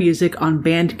find their music on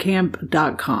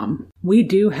bandcamp.com. We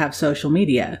do have social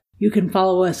media. You can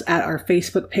follow us at our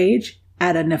Facebook page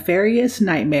at A Nefarious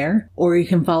Nightmare, or you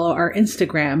can follow our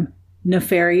Instagram,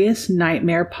 Nefarious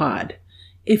Nightmare Pod.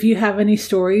 If you have any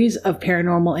stories of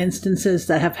paranormal instances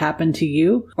that have happened to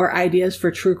you or ideas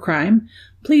for true crime,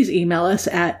 please email us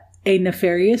at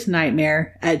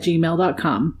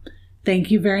anefariousnightmare@gmail.com.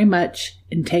 Thank you very much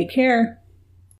and take care.